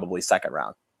probably second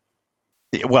round.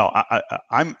 Well,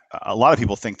 I'm a lot of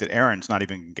people think that Aaron's not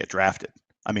even going to get drafted.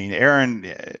 I mean, Aaron,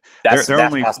 that's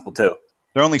only possible too.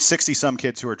 There are only 60 some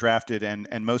kids who are drafted, and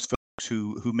most folks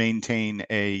who maintain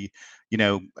a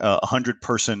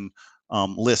 100-person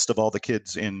list of all the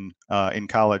kids in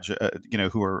college,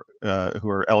 who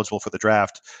are eligible for the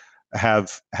draft,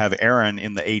 have Aaron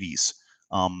in the 80s.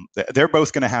 They're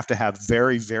both going to have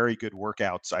very, very good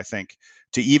workouts, I think,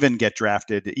 to even get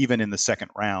drafted, even in the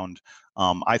second round.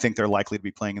 I think they're likely to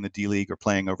be playing in the D League or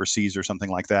playing overseas or something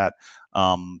like that.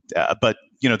 But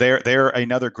they're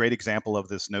another great example of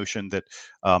this notion that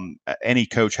any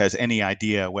coach has any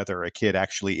idea whether a kid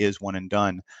actually is one and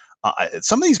done.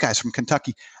 Some of these guys from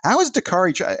Kentucky, how is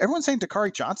Dakari? Everyone's saying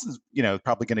Dakari Johnson's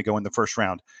probably going to go in the first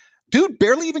round. Dude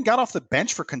barely even got off the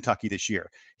bench for Kentucky this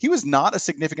year. He was not a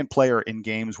significant player in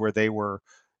games where they were,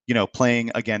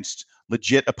 playing against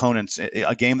legit opponents,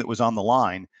 a game that was on the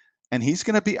line. And he's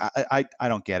going to be. I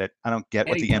don't get it. I don't get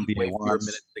what the NBA wants.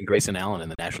 Minutes than Grayson Allen in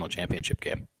the national championship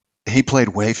game. He played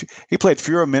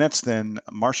fewer minutes than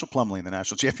Marshall Plumlee in the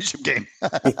national championship game.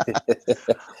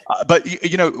 But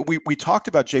we talked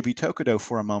about JB Tokoto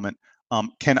for a moment.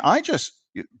 Can I just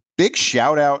big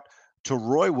shout out to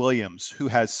Roy Williams, who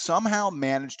has somehow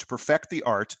managed to perfect the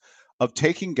art of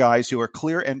taking guys who are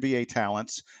clear NBA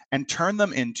talents and turn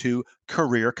them into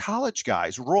career college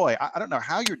guys. Roy, I don't know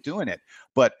how you're doing it,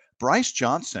 but Bryce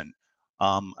Johnson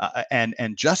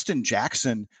and Justin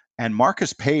Jackson and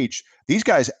Marcus Page, these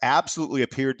guys absolutely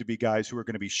appeared to be guys who are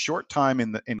going to be short time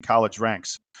in college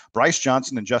ranks. Bryce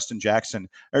Johnson and Justin Jackson,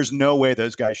 there's no way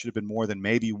those guys should have been more than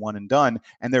maybe one and done.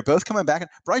 And they're both coming back. And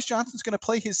Bryce Johnson's going to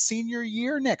play his senior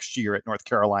year next year at North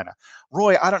Carolina.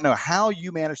 Roy, I don't know how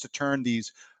you managed to turn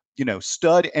these,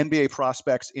 stud NBA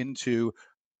prospects into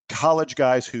college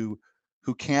guys who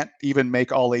can't even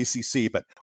make all ACC, but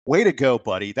way to go,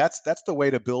 buddy. That's the way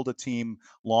to build a team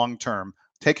long-term.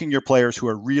 Taking your players who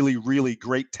are really, really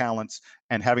great talents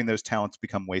and having those talents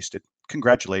become wasted.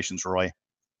 Congratulations, Roy.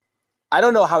 I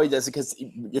don't know how he does it, because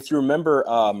if you remember,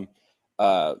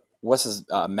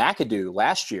 McAdoo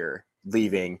last year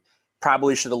leaving,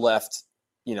 probably should have left,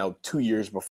 2 years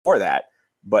before that,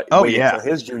 but waited until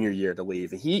his junior year to leave.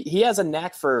 He has a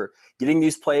knack for getting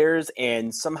these players,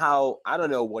 and somehow I don't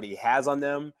know what he has on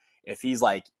them. If he's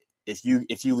like, if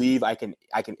you leave, I can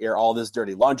air all this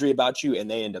dirty laundry about you, and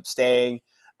they end up staying.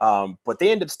 But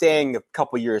they end up staying a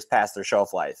couple years past their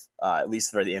shelf life, at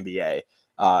least for the NBA.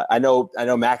 I know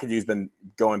McAdoo's been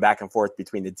going back and forth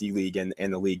between the D League and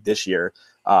the league this year.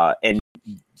 And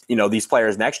these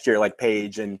players next year, like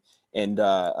Page and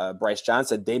Bryce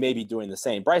Johnson, they may be doing the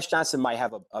same. Bryce Johnson might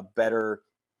have a better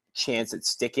chance at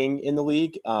sticking in the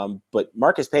league. But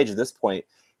Marcus Page at this point,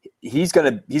 he's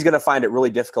gonna find it really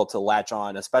difficult to latch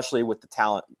on, especially with the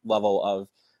talent level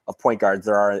of point guards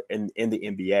there are in the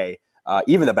NBA.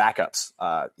 Even the backups,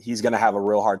 he's going to have a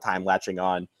real hard time latching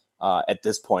on at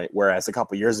this point. Whereas a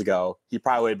couple years ago, he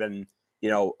probably had been,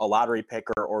 a lottery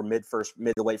picker or mid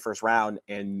to late first round,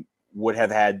 and would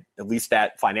have had at least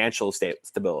that financial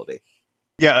stability.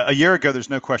 Yeah, a year ago, there's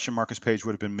no question Marcus Page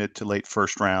would have been mid to late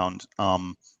first round.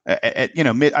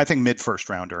 I think mid first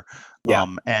rounder. Yeah.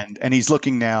 And he's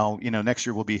looking now, next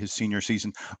year will be his senior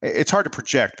season. It's hard to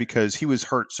project because he was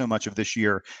hurt so much of this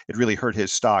year. It really hurt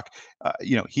his stock.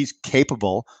 He's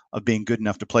capable of being good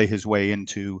enough to play his way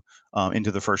into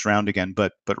the first round again.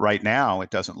 But right now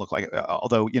it doesn't look like it.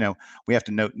 Although, we have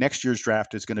to note next year's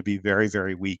draft is going to be very,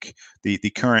 very weak. The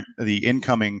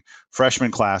incoming freshman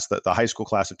class, the high school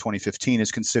class of 2015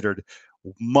 is considered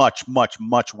much, much,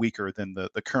 much weaker than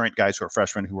the current guys who are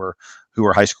freshmen who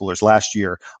were high schoolers last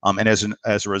year. And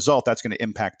as a result, that's going to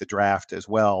impact the draft as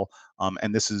well.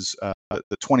 And this is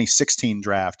the 2016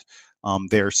 draft.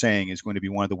 They're saying is going to be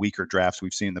one of the weaker drafts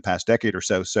we've seen in the past decade or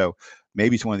so. So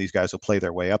maybe one of these guys will play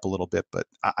their way up a little bit. But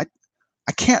I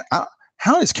can't.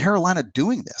 How is Carolina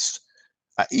doing this?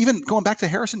 Even going back to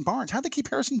Harrison Barnes, how'd they keep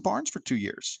Harrison Barnes for 2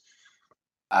 years?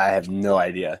 I have no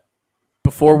idea.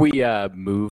 Before we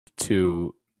move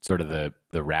to sort of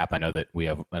the wrap, I know that we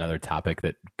have another topic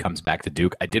that comes back to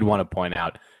Duke. I did want to point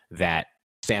out that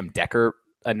Sam Dekker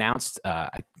announced, I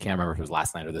can't remember if it was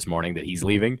last night or this morning, that he's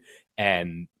leaving,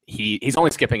 and he's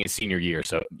only skipping his senior year.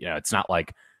 So, it's not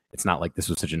like this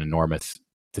was such an enormous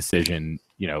decision,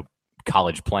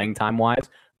 college playing time wise,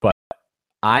 but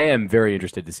I am very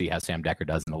interested to see how Sam Dekker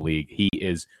does in the league. He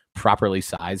is properly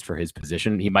sized for his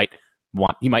position. He might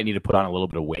need to put on a little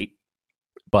bit of weight,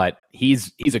 but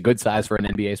he's a good size for an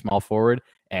NBA small forward.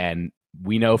 And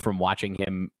we know from watching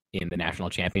him in the national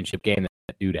championship game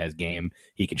that dude has game.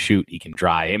 He can shoot, he can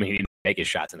drive. I mean, he didn't make his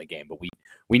shots in the game, but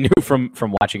we knew from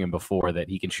watching him before that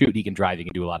he can shoot, he can drive, he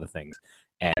can do a lot of things.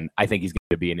 And I think he's going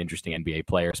to be an interesting NBA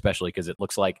player, especially because it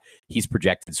looks like he's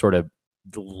projected sort of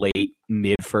late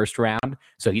mid first round.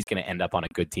 So he's going to end up on a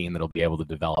good team that'll be able to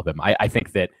develop him. I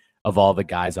think that of all the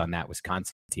guys on that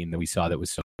Wisconsin team that we saw that was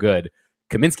so good,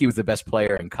 Kaminsky was the best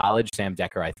player in college. Sam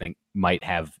Dekker, I think, might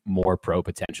have more pro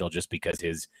potential just because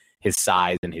his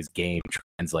size and his game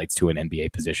translates to an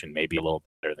NBA position maybe a little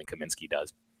better than Kaminsky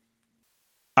does.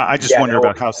 I just wonder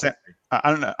about how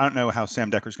I don't know how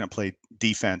Sam Decker's going to play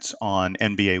defense on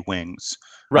NBA wings.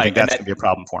 Right, I think that's going to be a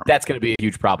problem for him. That's going to be a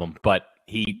huge problem, but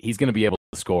he's going to be able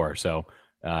to score, so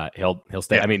he'll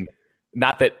stay. Yeah. I mean,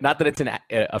 not that it's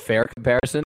a fair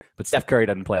comparison, but Steph Curry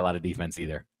doesn't play a lot of defense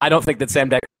either. I don't think that Sam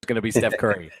Dekker is going to be Steph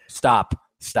Curry. Stop.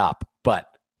 But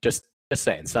just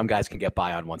saying, some guys can get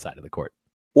by on one side of the court.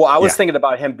 Well, I was thinking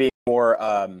about him being more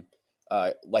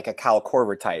like a Kyle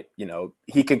Korver type.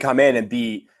 He can come in and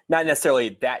be not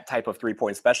necessarily that type of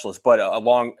 3-point specialist, but a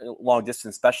long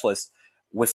distance specialist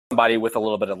with somebody with a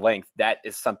little bit of length. That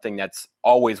is something that's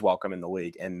always welcome in the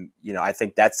league, and I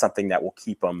think that's something that will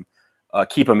keep him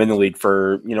in the league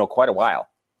for quite a while.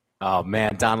 Oh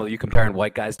man, Donald, are you comparing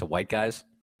white guys to white guys?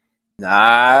 Nah,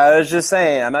 I was just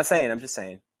saying. I'm not saying. I'm just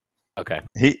saying. Okay.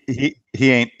 He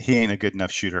ain't a good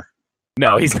enough shooter.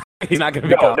 No, he's not going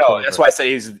to be. No. That's why I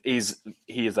say he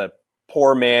is a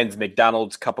poor man's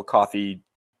McDonald's cup of coffee,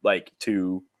 like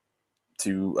to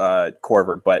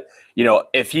Korver. But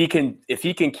if he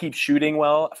can keep shooting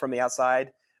well from the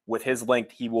outside with his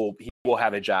length, he will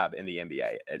have a job in the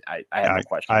NBA. I have no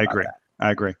question. I agree.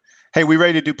 I agree. Hey, we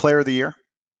ready to do Player of the Year?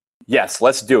 Yes,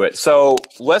 let's do it. So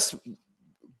let's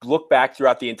look back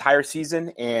throughout the entire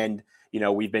season, and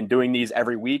we've been doing these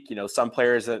every week. Some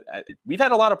players we've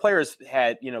had a lot of players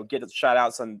get shout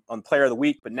outs on Player of the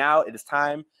Week, but now it is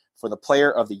time for the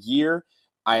Player of the Year.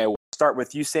 I will start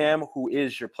with you, Sam. Who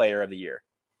is your Player of the Year?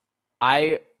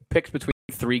 I picked between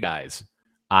three guys.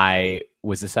 I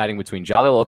was deciding between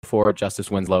Jahlil Okafor,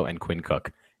 Justice Winslow, and Quinn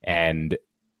Cook, and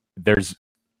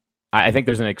I think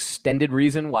there's an extended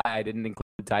reason why I didn't include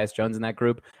Tyus Jones in that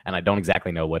group, and I don't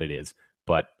exactly know what it is,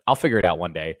 but I'll figure it out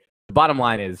one day. The bottom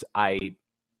line is I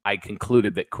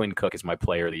concluded that Quinn Cook is my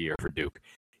Player of the Year for Duke.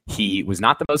 He was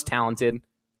not the most talented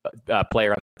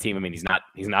player on the team. I mean, he's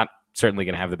not certainly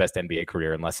going to have the best NBA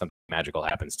career unless something magical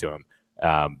happens to him.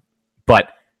 But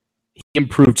he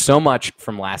improved so much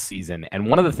from last season. And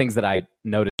one of the things that I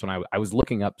noticed when I was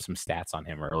looking up some stats on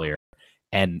him earlier,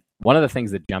 and one of the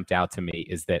things that jumped out to me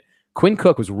is that Quinn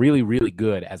Cook was really, really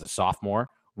good as a sophomore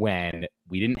when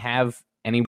we didn't have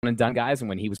any one and done guys and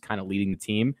when he was kind of leading the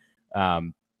team.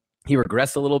 He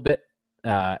regressed a little bit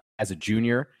as a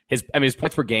junior. His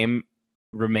points per game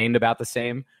remained about the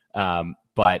same,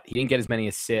 but he didn't get as many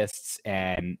assists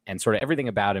and sort of everything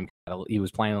about him. He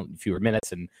was playing fewer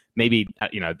minutes, and maybe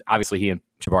obviously he and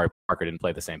Jabari Parker didn't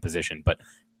play the same position, but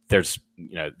there's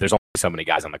only so many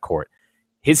guys on the court.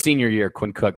 His senior year,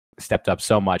 Quinn Cook stepped up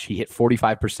so much. He hit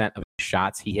 45% of his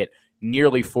shots. He hit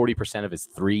nearly 40% of his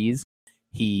threes.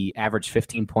 He averaged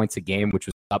 15 points a game, which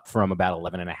was up from about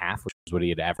 11.5, which is what he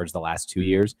had averaged the last 2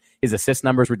 years. His assist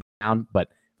numbers were down, but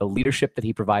the leadership that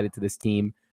he provided to this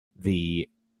team, the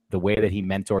way that he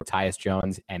mentored Tyus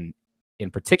Jones, and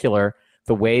in particular,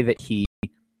 the way that he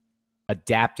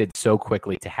adapted so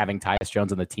quickly to having Tyus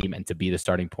Jones on the team and to be the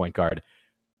starting point guard.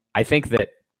 I think that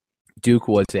Duke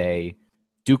was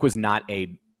not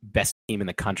a best team in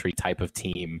the country type of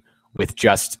team with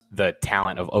just the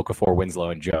talent of Okafor, Winslow,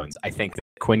 and Jones. I think that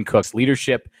Quinn Cook's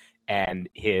leadership and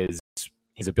his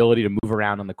ability to move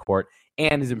around on the court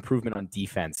and his improvement on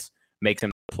defense makes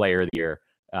him the Player of the Year.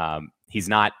 He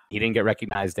didn't get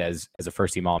recognized as a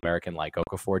first-team All-American like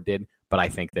Okafor did, but I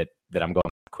think that I'm going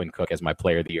with Quinn Cook as my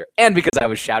Player of the Year, and because I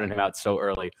was shouting him out so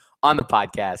early on the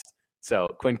podcast. So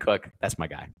Quinn Cook, that's my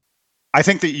guy. I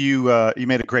think that you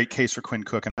made a great case for Quinn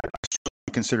Cook, and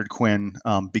I considered Quinn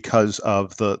because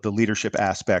of the leadership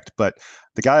aspect. But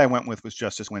the guy I went with was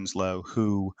Justice Winslow,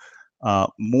 who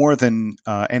more than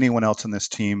anyone else on this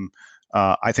team,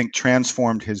 I think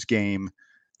transformed his game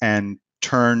and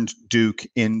turned Duke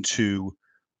into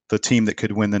the team that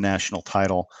could win the national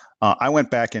title. I went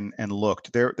back and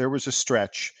looked. There was a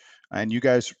stretch, and you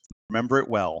guys remember it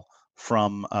well,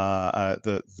 from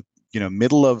the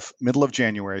middle of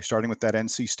January, starting with that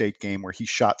NC State game where he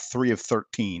shot 3 of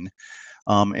 13,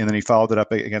 and then he followed it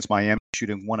up against Miami,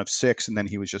 shooting 1 of 6, and then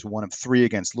he was just 1 of 3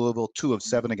 against Louisville, 2 of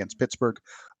 7 against Pittsburgh,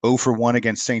 0 for 1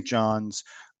 against St. John's.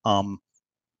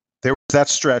 There was that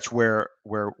stretch where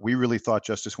we really thought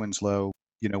Justice Winslow,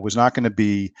 was not going to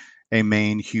be a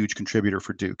main huge contributor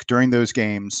for Duke. During those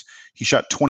games, he shot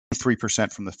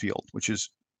 23% from the field, which is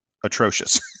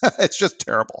atrocious. It's just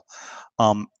terrible.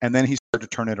 And then he started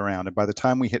to turn it around. And by the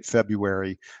time we hit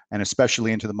February, and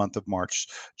especially into the month of March,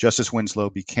 Justice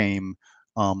Winslow became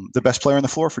the best player on the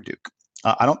floor for Duke.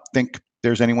 I don't think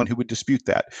there's anyone who would dispute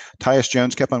that. Tyus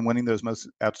Jones kept on winning those most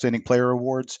outstanding player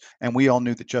awards, and we all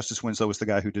knew that Justice Winslow was the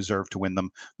guy who deserved to win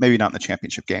them. Maybe not in the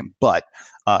championship game, but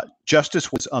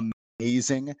Justice was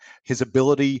amazing. His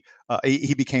ability,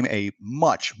 he became a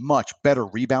much, much better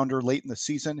rebounder late in the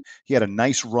season. He had a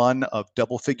nice run of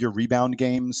double-figure rebound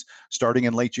games starting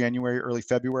in late January, early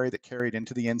February that carried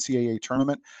into the NCAA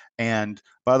tournament. And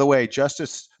by the way,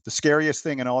 Justice, the scariest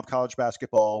thing in all of college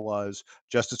basketball was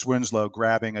Justice Winslow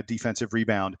grabbing a defensive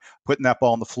rebound, putting that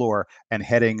ball on the floor, and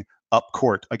heading up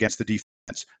court against the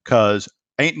defense, because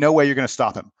ain't no way you're going to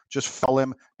stop him. Just foul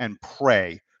him and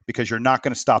pray, because you're not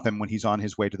going to stop him when he's on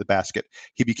his way to the basket.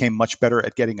 He became much better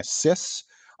at getting assists.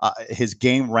 His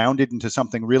game rounded into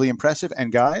something really impressive.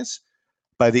 And guys,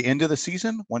 by the end of the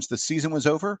season, once the season was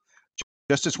over,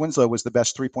 Justice Winslow was the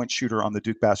best three-point shooter on the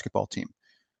Duke basketball team.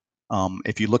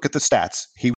 If you look at the stats,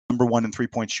 he was number 1 in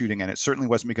three-point shooting, and it certainly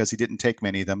wasn't because he didn't take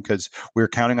many of them, because we were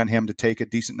counting on him to take a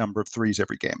decent number of threes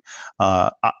every game.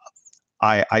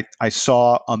 I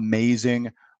saw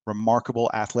amazing,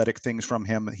 remarkable athletic things from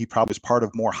him. He probably was part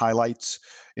of more highlights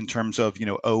in terms of,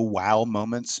 oh, wow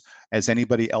moments as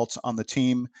anybody else on the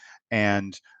team.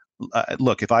 And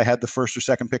look, if I had the first or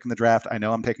second pick in the draft, I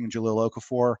know I'm taking Jahlil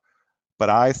Okafor, but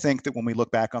I think that when we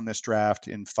look back on this draft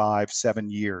in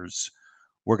 5-7 years,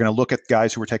 we're going to look at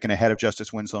guys who were taken ahead of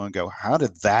Justice Winslow and go, how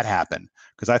did that happen?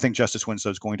 Because I think Justice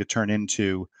Winslow is going to turn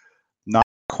into not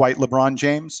quite LeBron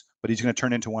James, but he's going to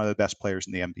turn into one of the best players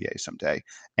in the NBA someday.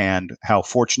 And how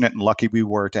fortunate and lucky we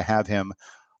were to have him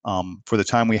for the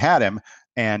time we had him,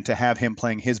 and to have him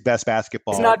playing his best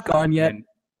basketball. He's not gone yet.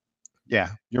 Yeah,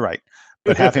 you're right.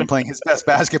 But have him playing his best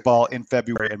basketball in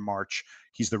February and March.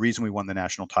 He's the reason we won the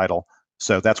national title.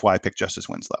 So that's why I picked Justice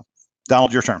Winslow.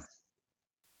 Donald, your turn.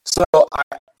 So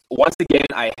once again,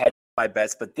 I had my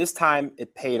bets, but this time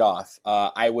it paid off.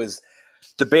 I was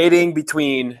debating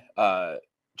between Jahlil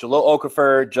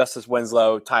Okafor, Justice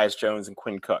Winslow, Tyus Jones, and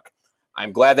Quinn Cook.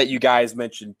 I'm glad that you guys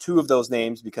mentioned 2 of those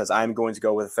names, because I'm going to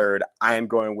go with a third. I am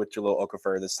going with Jahlil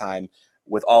Okafor this time.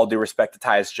 With all due respect to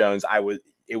Tyus Jones,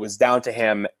 it was down to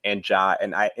him and Ja,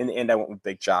 and in the end I went with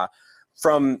Big Ja.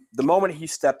 From the moment he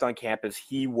stepped on campus,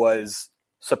 he was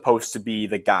supposed to be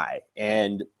the guy,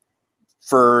 and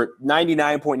for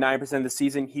 99.9% of the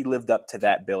season, he lived up to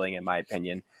that billing, in my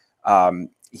opinion.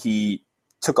 He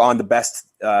took on the best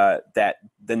that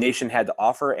the nation had to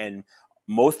offer, and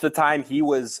most of the time he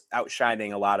was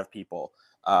outshining a lot of people.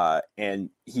 And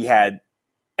he had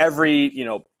every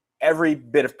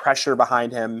bit of pressure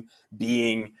behind him,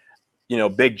 being,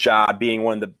 Big Ja, being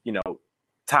one of the,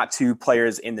 top 2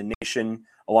 players in the nation,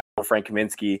 along with Frank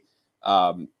Kaminsky.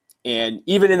 And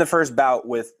even in the first battle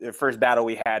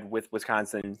we had with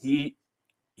Wisconsin, he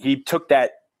took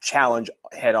that challenge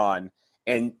head on.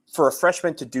 And for a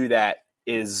freshman to do that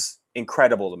is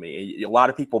incredible to me. A lot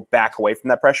of people back away from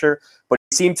that pressure, but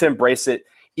he seemed to embrace it.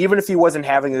 Even if he wasn't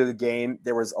having a good game,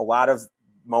 there was a lot of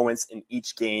moments in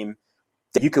each game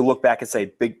that you could look back and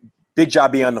say, Big Ja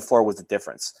being on the floor was the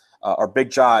difference. Or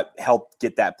Big Ja helped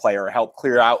get that player, or helped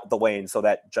clear out the lane so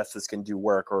that Justice can do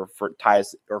work, or for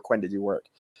Tyus or Quinn to do work.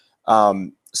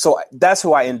 So that's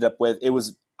who I ended up with. It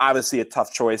was obviously a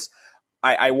tough choice.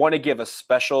 I want to give a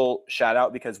special shout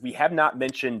out, because we have not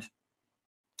mentioned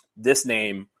this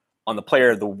name on the player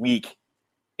of the week,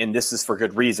 and this is for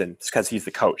good reason. It's because he's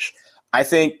the coach. I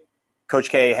think Coach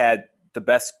K had the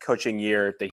best coaching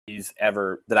year that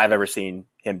I've ever seen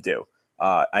him do.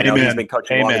 I know he's been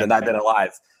coaching longer than I've been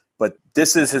alive, but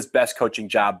this is his best coaching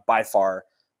job by far.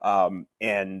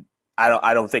 And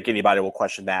I don't think anybody will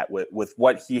question that with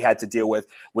what he had to deal with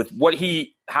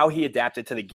how he adapted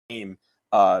to the game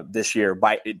this year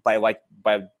by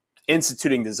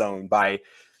instituting the zone, by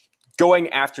going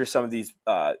after some of these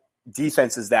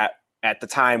defenses that at the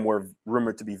time were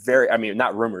rumored to be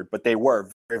not rumored, but they were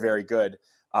very, very good,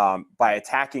 by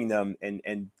attacking them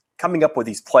and coming up with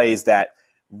these plays that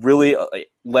really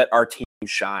let our team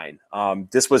shine.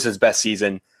 This was his best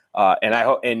season, and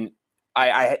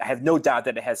I have no doubt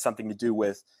that it has something to do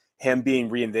with him being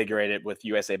reinvigorated with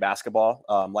USA Basketball.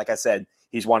 Like I said,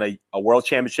 he's won a world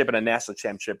championship and a national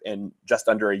championship in just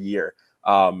under a year.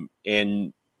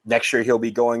 And next year he'll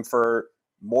be going for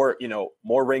more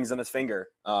rings on his finger,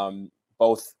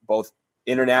 both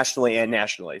internationally and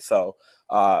nationally. So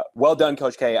well done,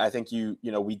 Coach K. I think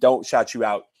we don't shout you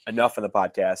out enough in the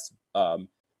podcast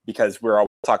because we're all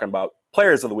talking about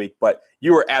players of the week, but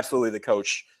you were absolutely the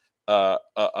coach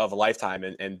of a lifetime,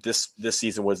 and this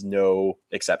season was no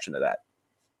exception to that.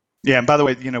 Yeah, and by the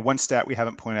way, one stat we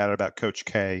haven't pointed out about Coach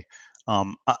K,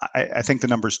 I think the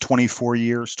number is 24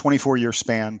 year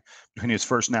span between his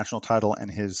first national title and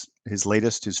his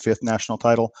latest, his fifth national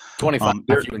title. 25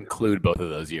 if you include both of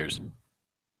those years.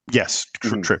 Yes,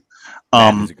 true.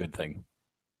 That is a good thing.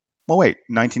 Well, wait,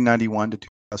 1991 to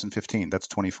 2015, that's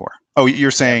 24. Oh, you're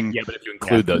saying... Yeah, but if you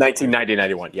include those...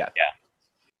 1990-91, yeah.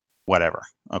 Whatever.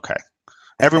 Okay.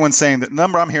 Everyone's saying that the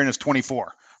number I'm hearing is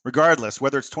 24. Regardless,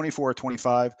 whether it's 24 or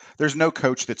 25, there's no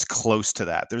coach that's close to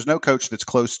that. There's no coach that's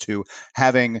close to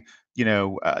having,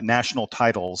 national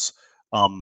titles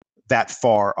that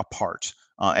far apart.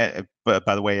 But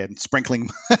by the way, and sprinkling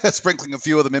a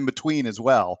few of them in between as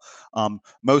well.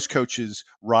 Most coaches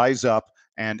rise up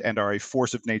and are a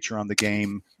force of nature on the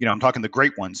game. I'm talking the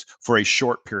great ones for a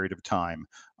short period of time,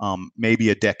 maybe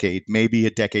a decade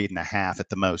and a half at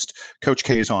the most. Coach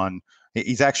K is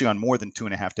he's actually on more than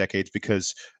 2.5 decades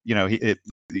because,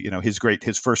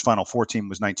 his first Final Four team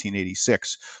was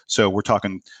 1986. So we're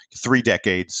talking 3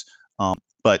 decades.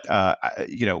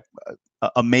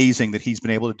 Amazing that he's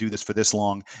been able to do this for this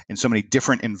long in so many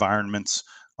different environments.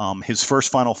 His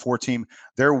first Final Four team,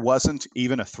 there wasn't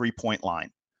even a 3-point line.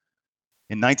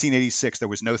 In 1986, there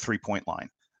was no 3-point line.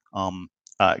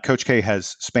 Coach K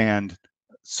has spanned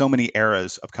so many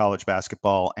eras of college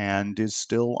basketball and is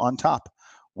still on top.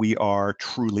 We are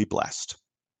truly blessed.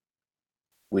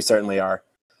 We certainly are.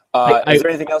 Is there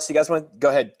anything else you guys want? Go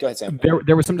ahead, Sam.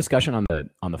 There was some discussion on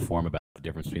the forum about the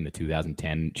difference between the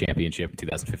 2010 championship and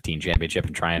 2015 championship,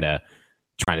 and trying to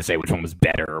say which one was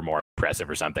better or more impressive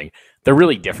or something. They're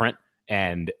really different,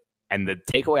 and the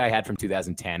takeaway I had from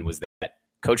 2010 was that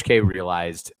Coach K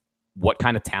realized what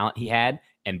kind of talent he had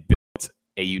and built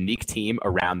a unique team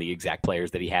around the exact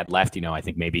players that he had left. I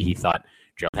think maybe he thought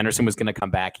Gerald Henderson was going to come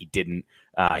back. He didn't.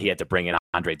 He had to bring in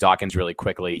Andre Dawkins really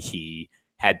quickly. He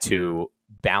had to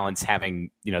balance having,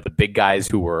 the big guys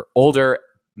who were older,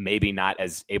 maybe not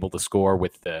as able to score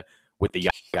with the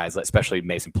young guys, especially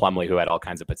Mason Plumlee, who had all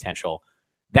kinds of potential.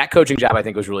 That coaching job, I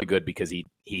think, was really good because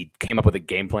he came up with a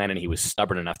game plan and he was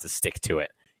stubborn enough to stick to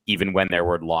it, even when there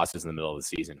were losses in the middle of the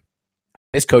season.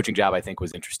 This coaching job, I think,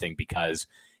 was interesting because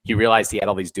he realized he had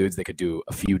all these dudes that could do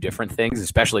a few different things,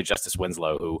 especially Justice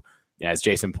Winslow, who, as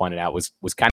Jason pointed out, was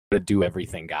kind of a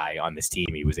do-everything guy on this team.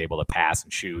 He was able to pass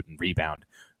and shoot and rebound.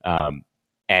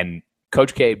 And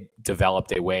Coach K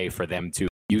developed a way for them to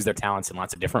use their talents in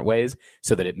lots of different ways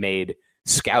so that it made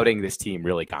scouting this team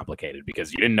really complicated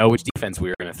because you didn't know which defense we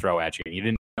were going to throw at you. And you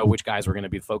didn't know which guys were going to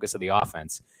be the focus of the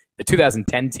offense. The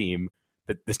 2010 team,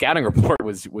 the scouting report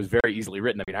was very easily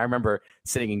written. I mean, I remember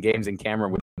sitting in games in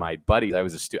Cameron with my buddies.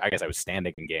 I guess I was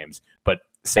standing in games, but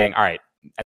saying, all right,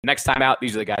 next time out,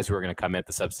 these are the guys who are going to come in at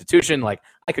the substitution. Like,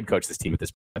 I could coach this team at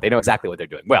this point. They know exactly what they're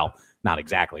doing. Well, not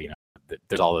exactly,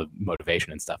 there's all the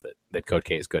motivation and stuff that Coach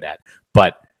K is good at,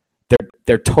 but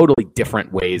they're totally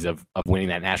different ways of winning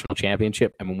that national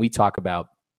championship. And when we talk about,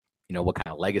 what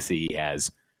kind of legacy he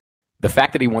has, the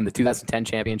fact that he won the 2010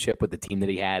 championship with the team that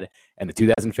he had and the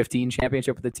 2015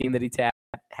 championship with the team that he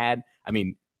had, I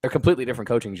mean, they're completely different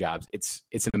coaching jobs. It's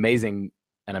an amazing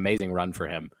run for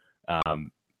him.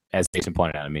 As Jason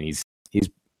pointed out, I mean, he's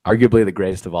arguably the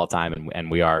greatest of all time,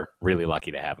 and we are really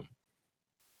lucky to have him.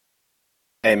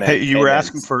 Amen. Hey, you were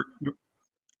asking for,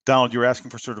 Donald, you were asking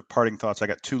for sort of parting thoughts. I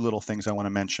got 2 little things I want to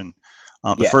mention.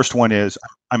 The first one is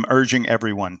I'm urging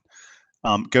everyone,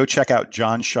 go check out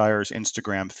Jon Scheyer's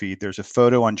Instagram feed. There's a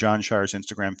photo on Jon Scheyer's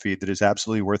Instagram feed that is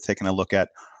absolutely worth taking a look at.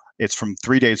 It's from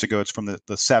 3 days ago. It's from the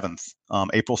 7th,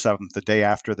 April 7th, the day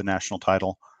after the national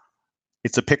title.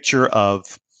 It's a picture of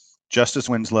Justice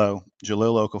Winslow,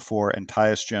 Jahlil Okafor, and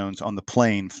Tyus Jones on the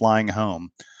plane flying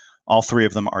home. All 3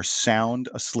 of them are sound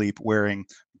asleep, wearing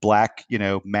black,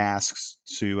 masks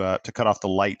to cut off the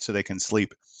light so they can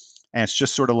sleep. And it's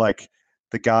just sort of like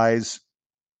the guys,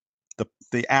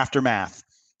 the aftermath,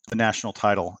 the national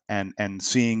title, and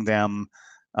seeing them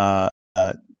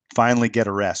finally get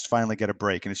a rest, finally get a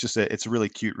break. And it's a really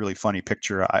cute, really funny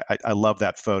picture. I love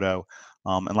that photo.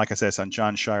 And like I said, it's on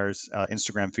Jon Scheyer's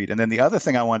Instagram feed. And then the other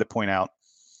thing I wanted to point out,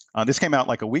 This came out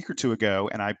like a week or two ago,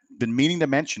 and I've been meaning to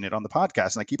mention it on the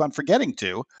podcast, and I keep on forgetting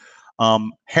to.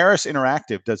 Harris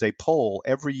Interactive does a poll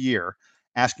every year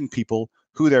asking people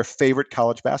who their favorite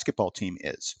college basketball team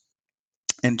is.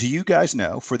 And do you guys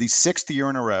know, for the 6th year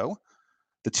in a row,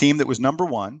 the team that was number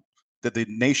one, that the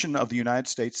nation of the United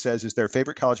States says is their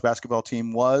favorite college basketball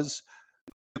team, was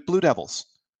the Blue Devils.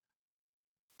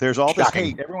 There's all this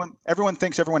hate. Everyone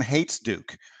thinks everyone hates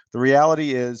Duke. The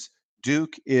reality is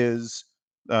Duke is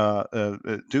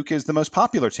the most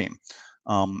popular team.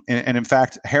 And in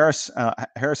fact, Harris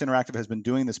Interactive has been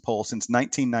doing this poll since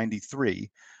 1993.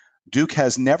 Duke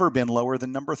has never been lower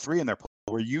than number 3 in their poll.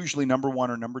 We're usually number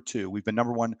 1 or number 2. We've been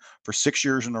number 1 for 6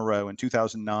 years in a row. In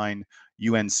 2009,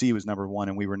 UNC was number 1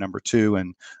 and we were number 2.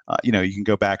 And, you can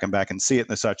go back and see it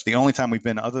and such. The only time we've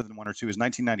been other than 1 or 2 is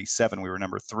 1997. We were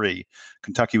number 3.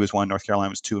 Kentucky was 1, North Carolina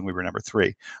was 2, and we were number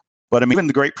 3. But I mean, even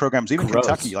the great programs, even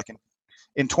Kentucky, like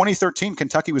in 2013,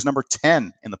 Kentucky was number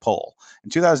 10 in the poll.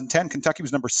 In 2010, Kentucky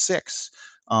was number 6.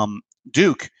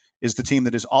 Duke is the team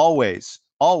that is always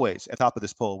at the top of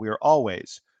this poll. We are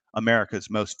always America's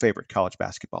most favorite college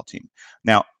basketball team.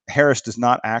 Now, Harris does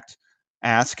not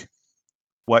ask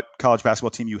what college basketball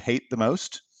team you hate the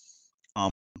most.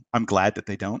 I'm glad that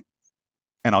they don't,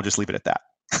 and I'll just leave it at that.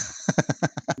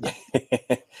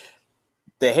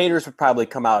 The haters would probably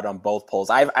come out on both polls.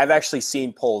 I've actually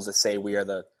seen polls that say we are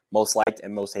the most liked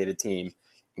and most hated team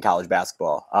in college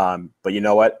basketball. But you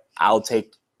know what? I'll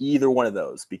take either one of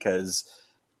those because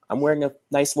I'm wearing a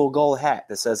nice little gold hat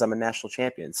that says I'm a national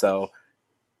champion. So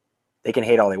they can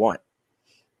hate all they want.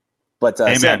 But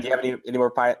Sam, do you have any more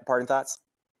parting thoughts?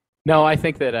 No, I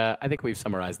think we've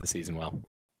summarized the season well.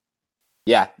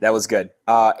 Yeah, that was good.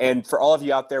 And for all of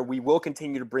you out there, we will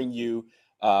continue to bring you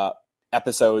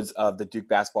episodes of the Duke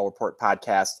Basketball Report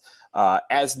podcast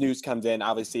as news comes in.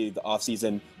 Obviously, the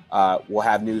offseason we'll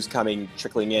have news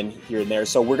trickling in here and there.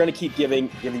 So we're going to keep giving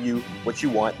you what you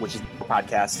want, which is the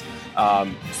podcast.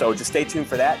 So just stay tuned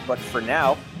for that. But for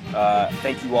now,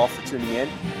 thank you all for tuning in.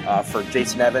 For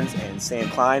Jason Evans and Sam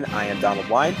Klein, I am Donald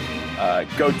Wine.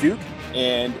 Go Duke,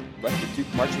 and let the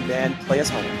Duke Marching Band play us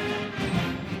home.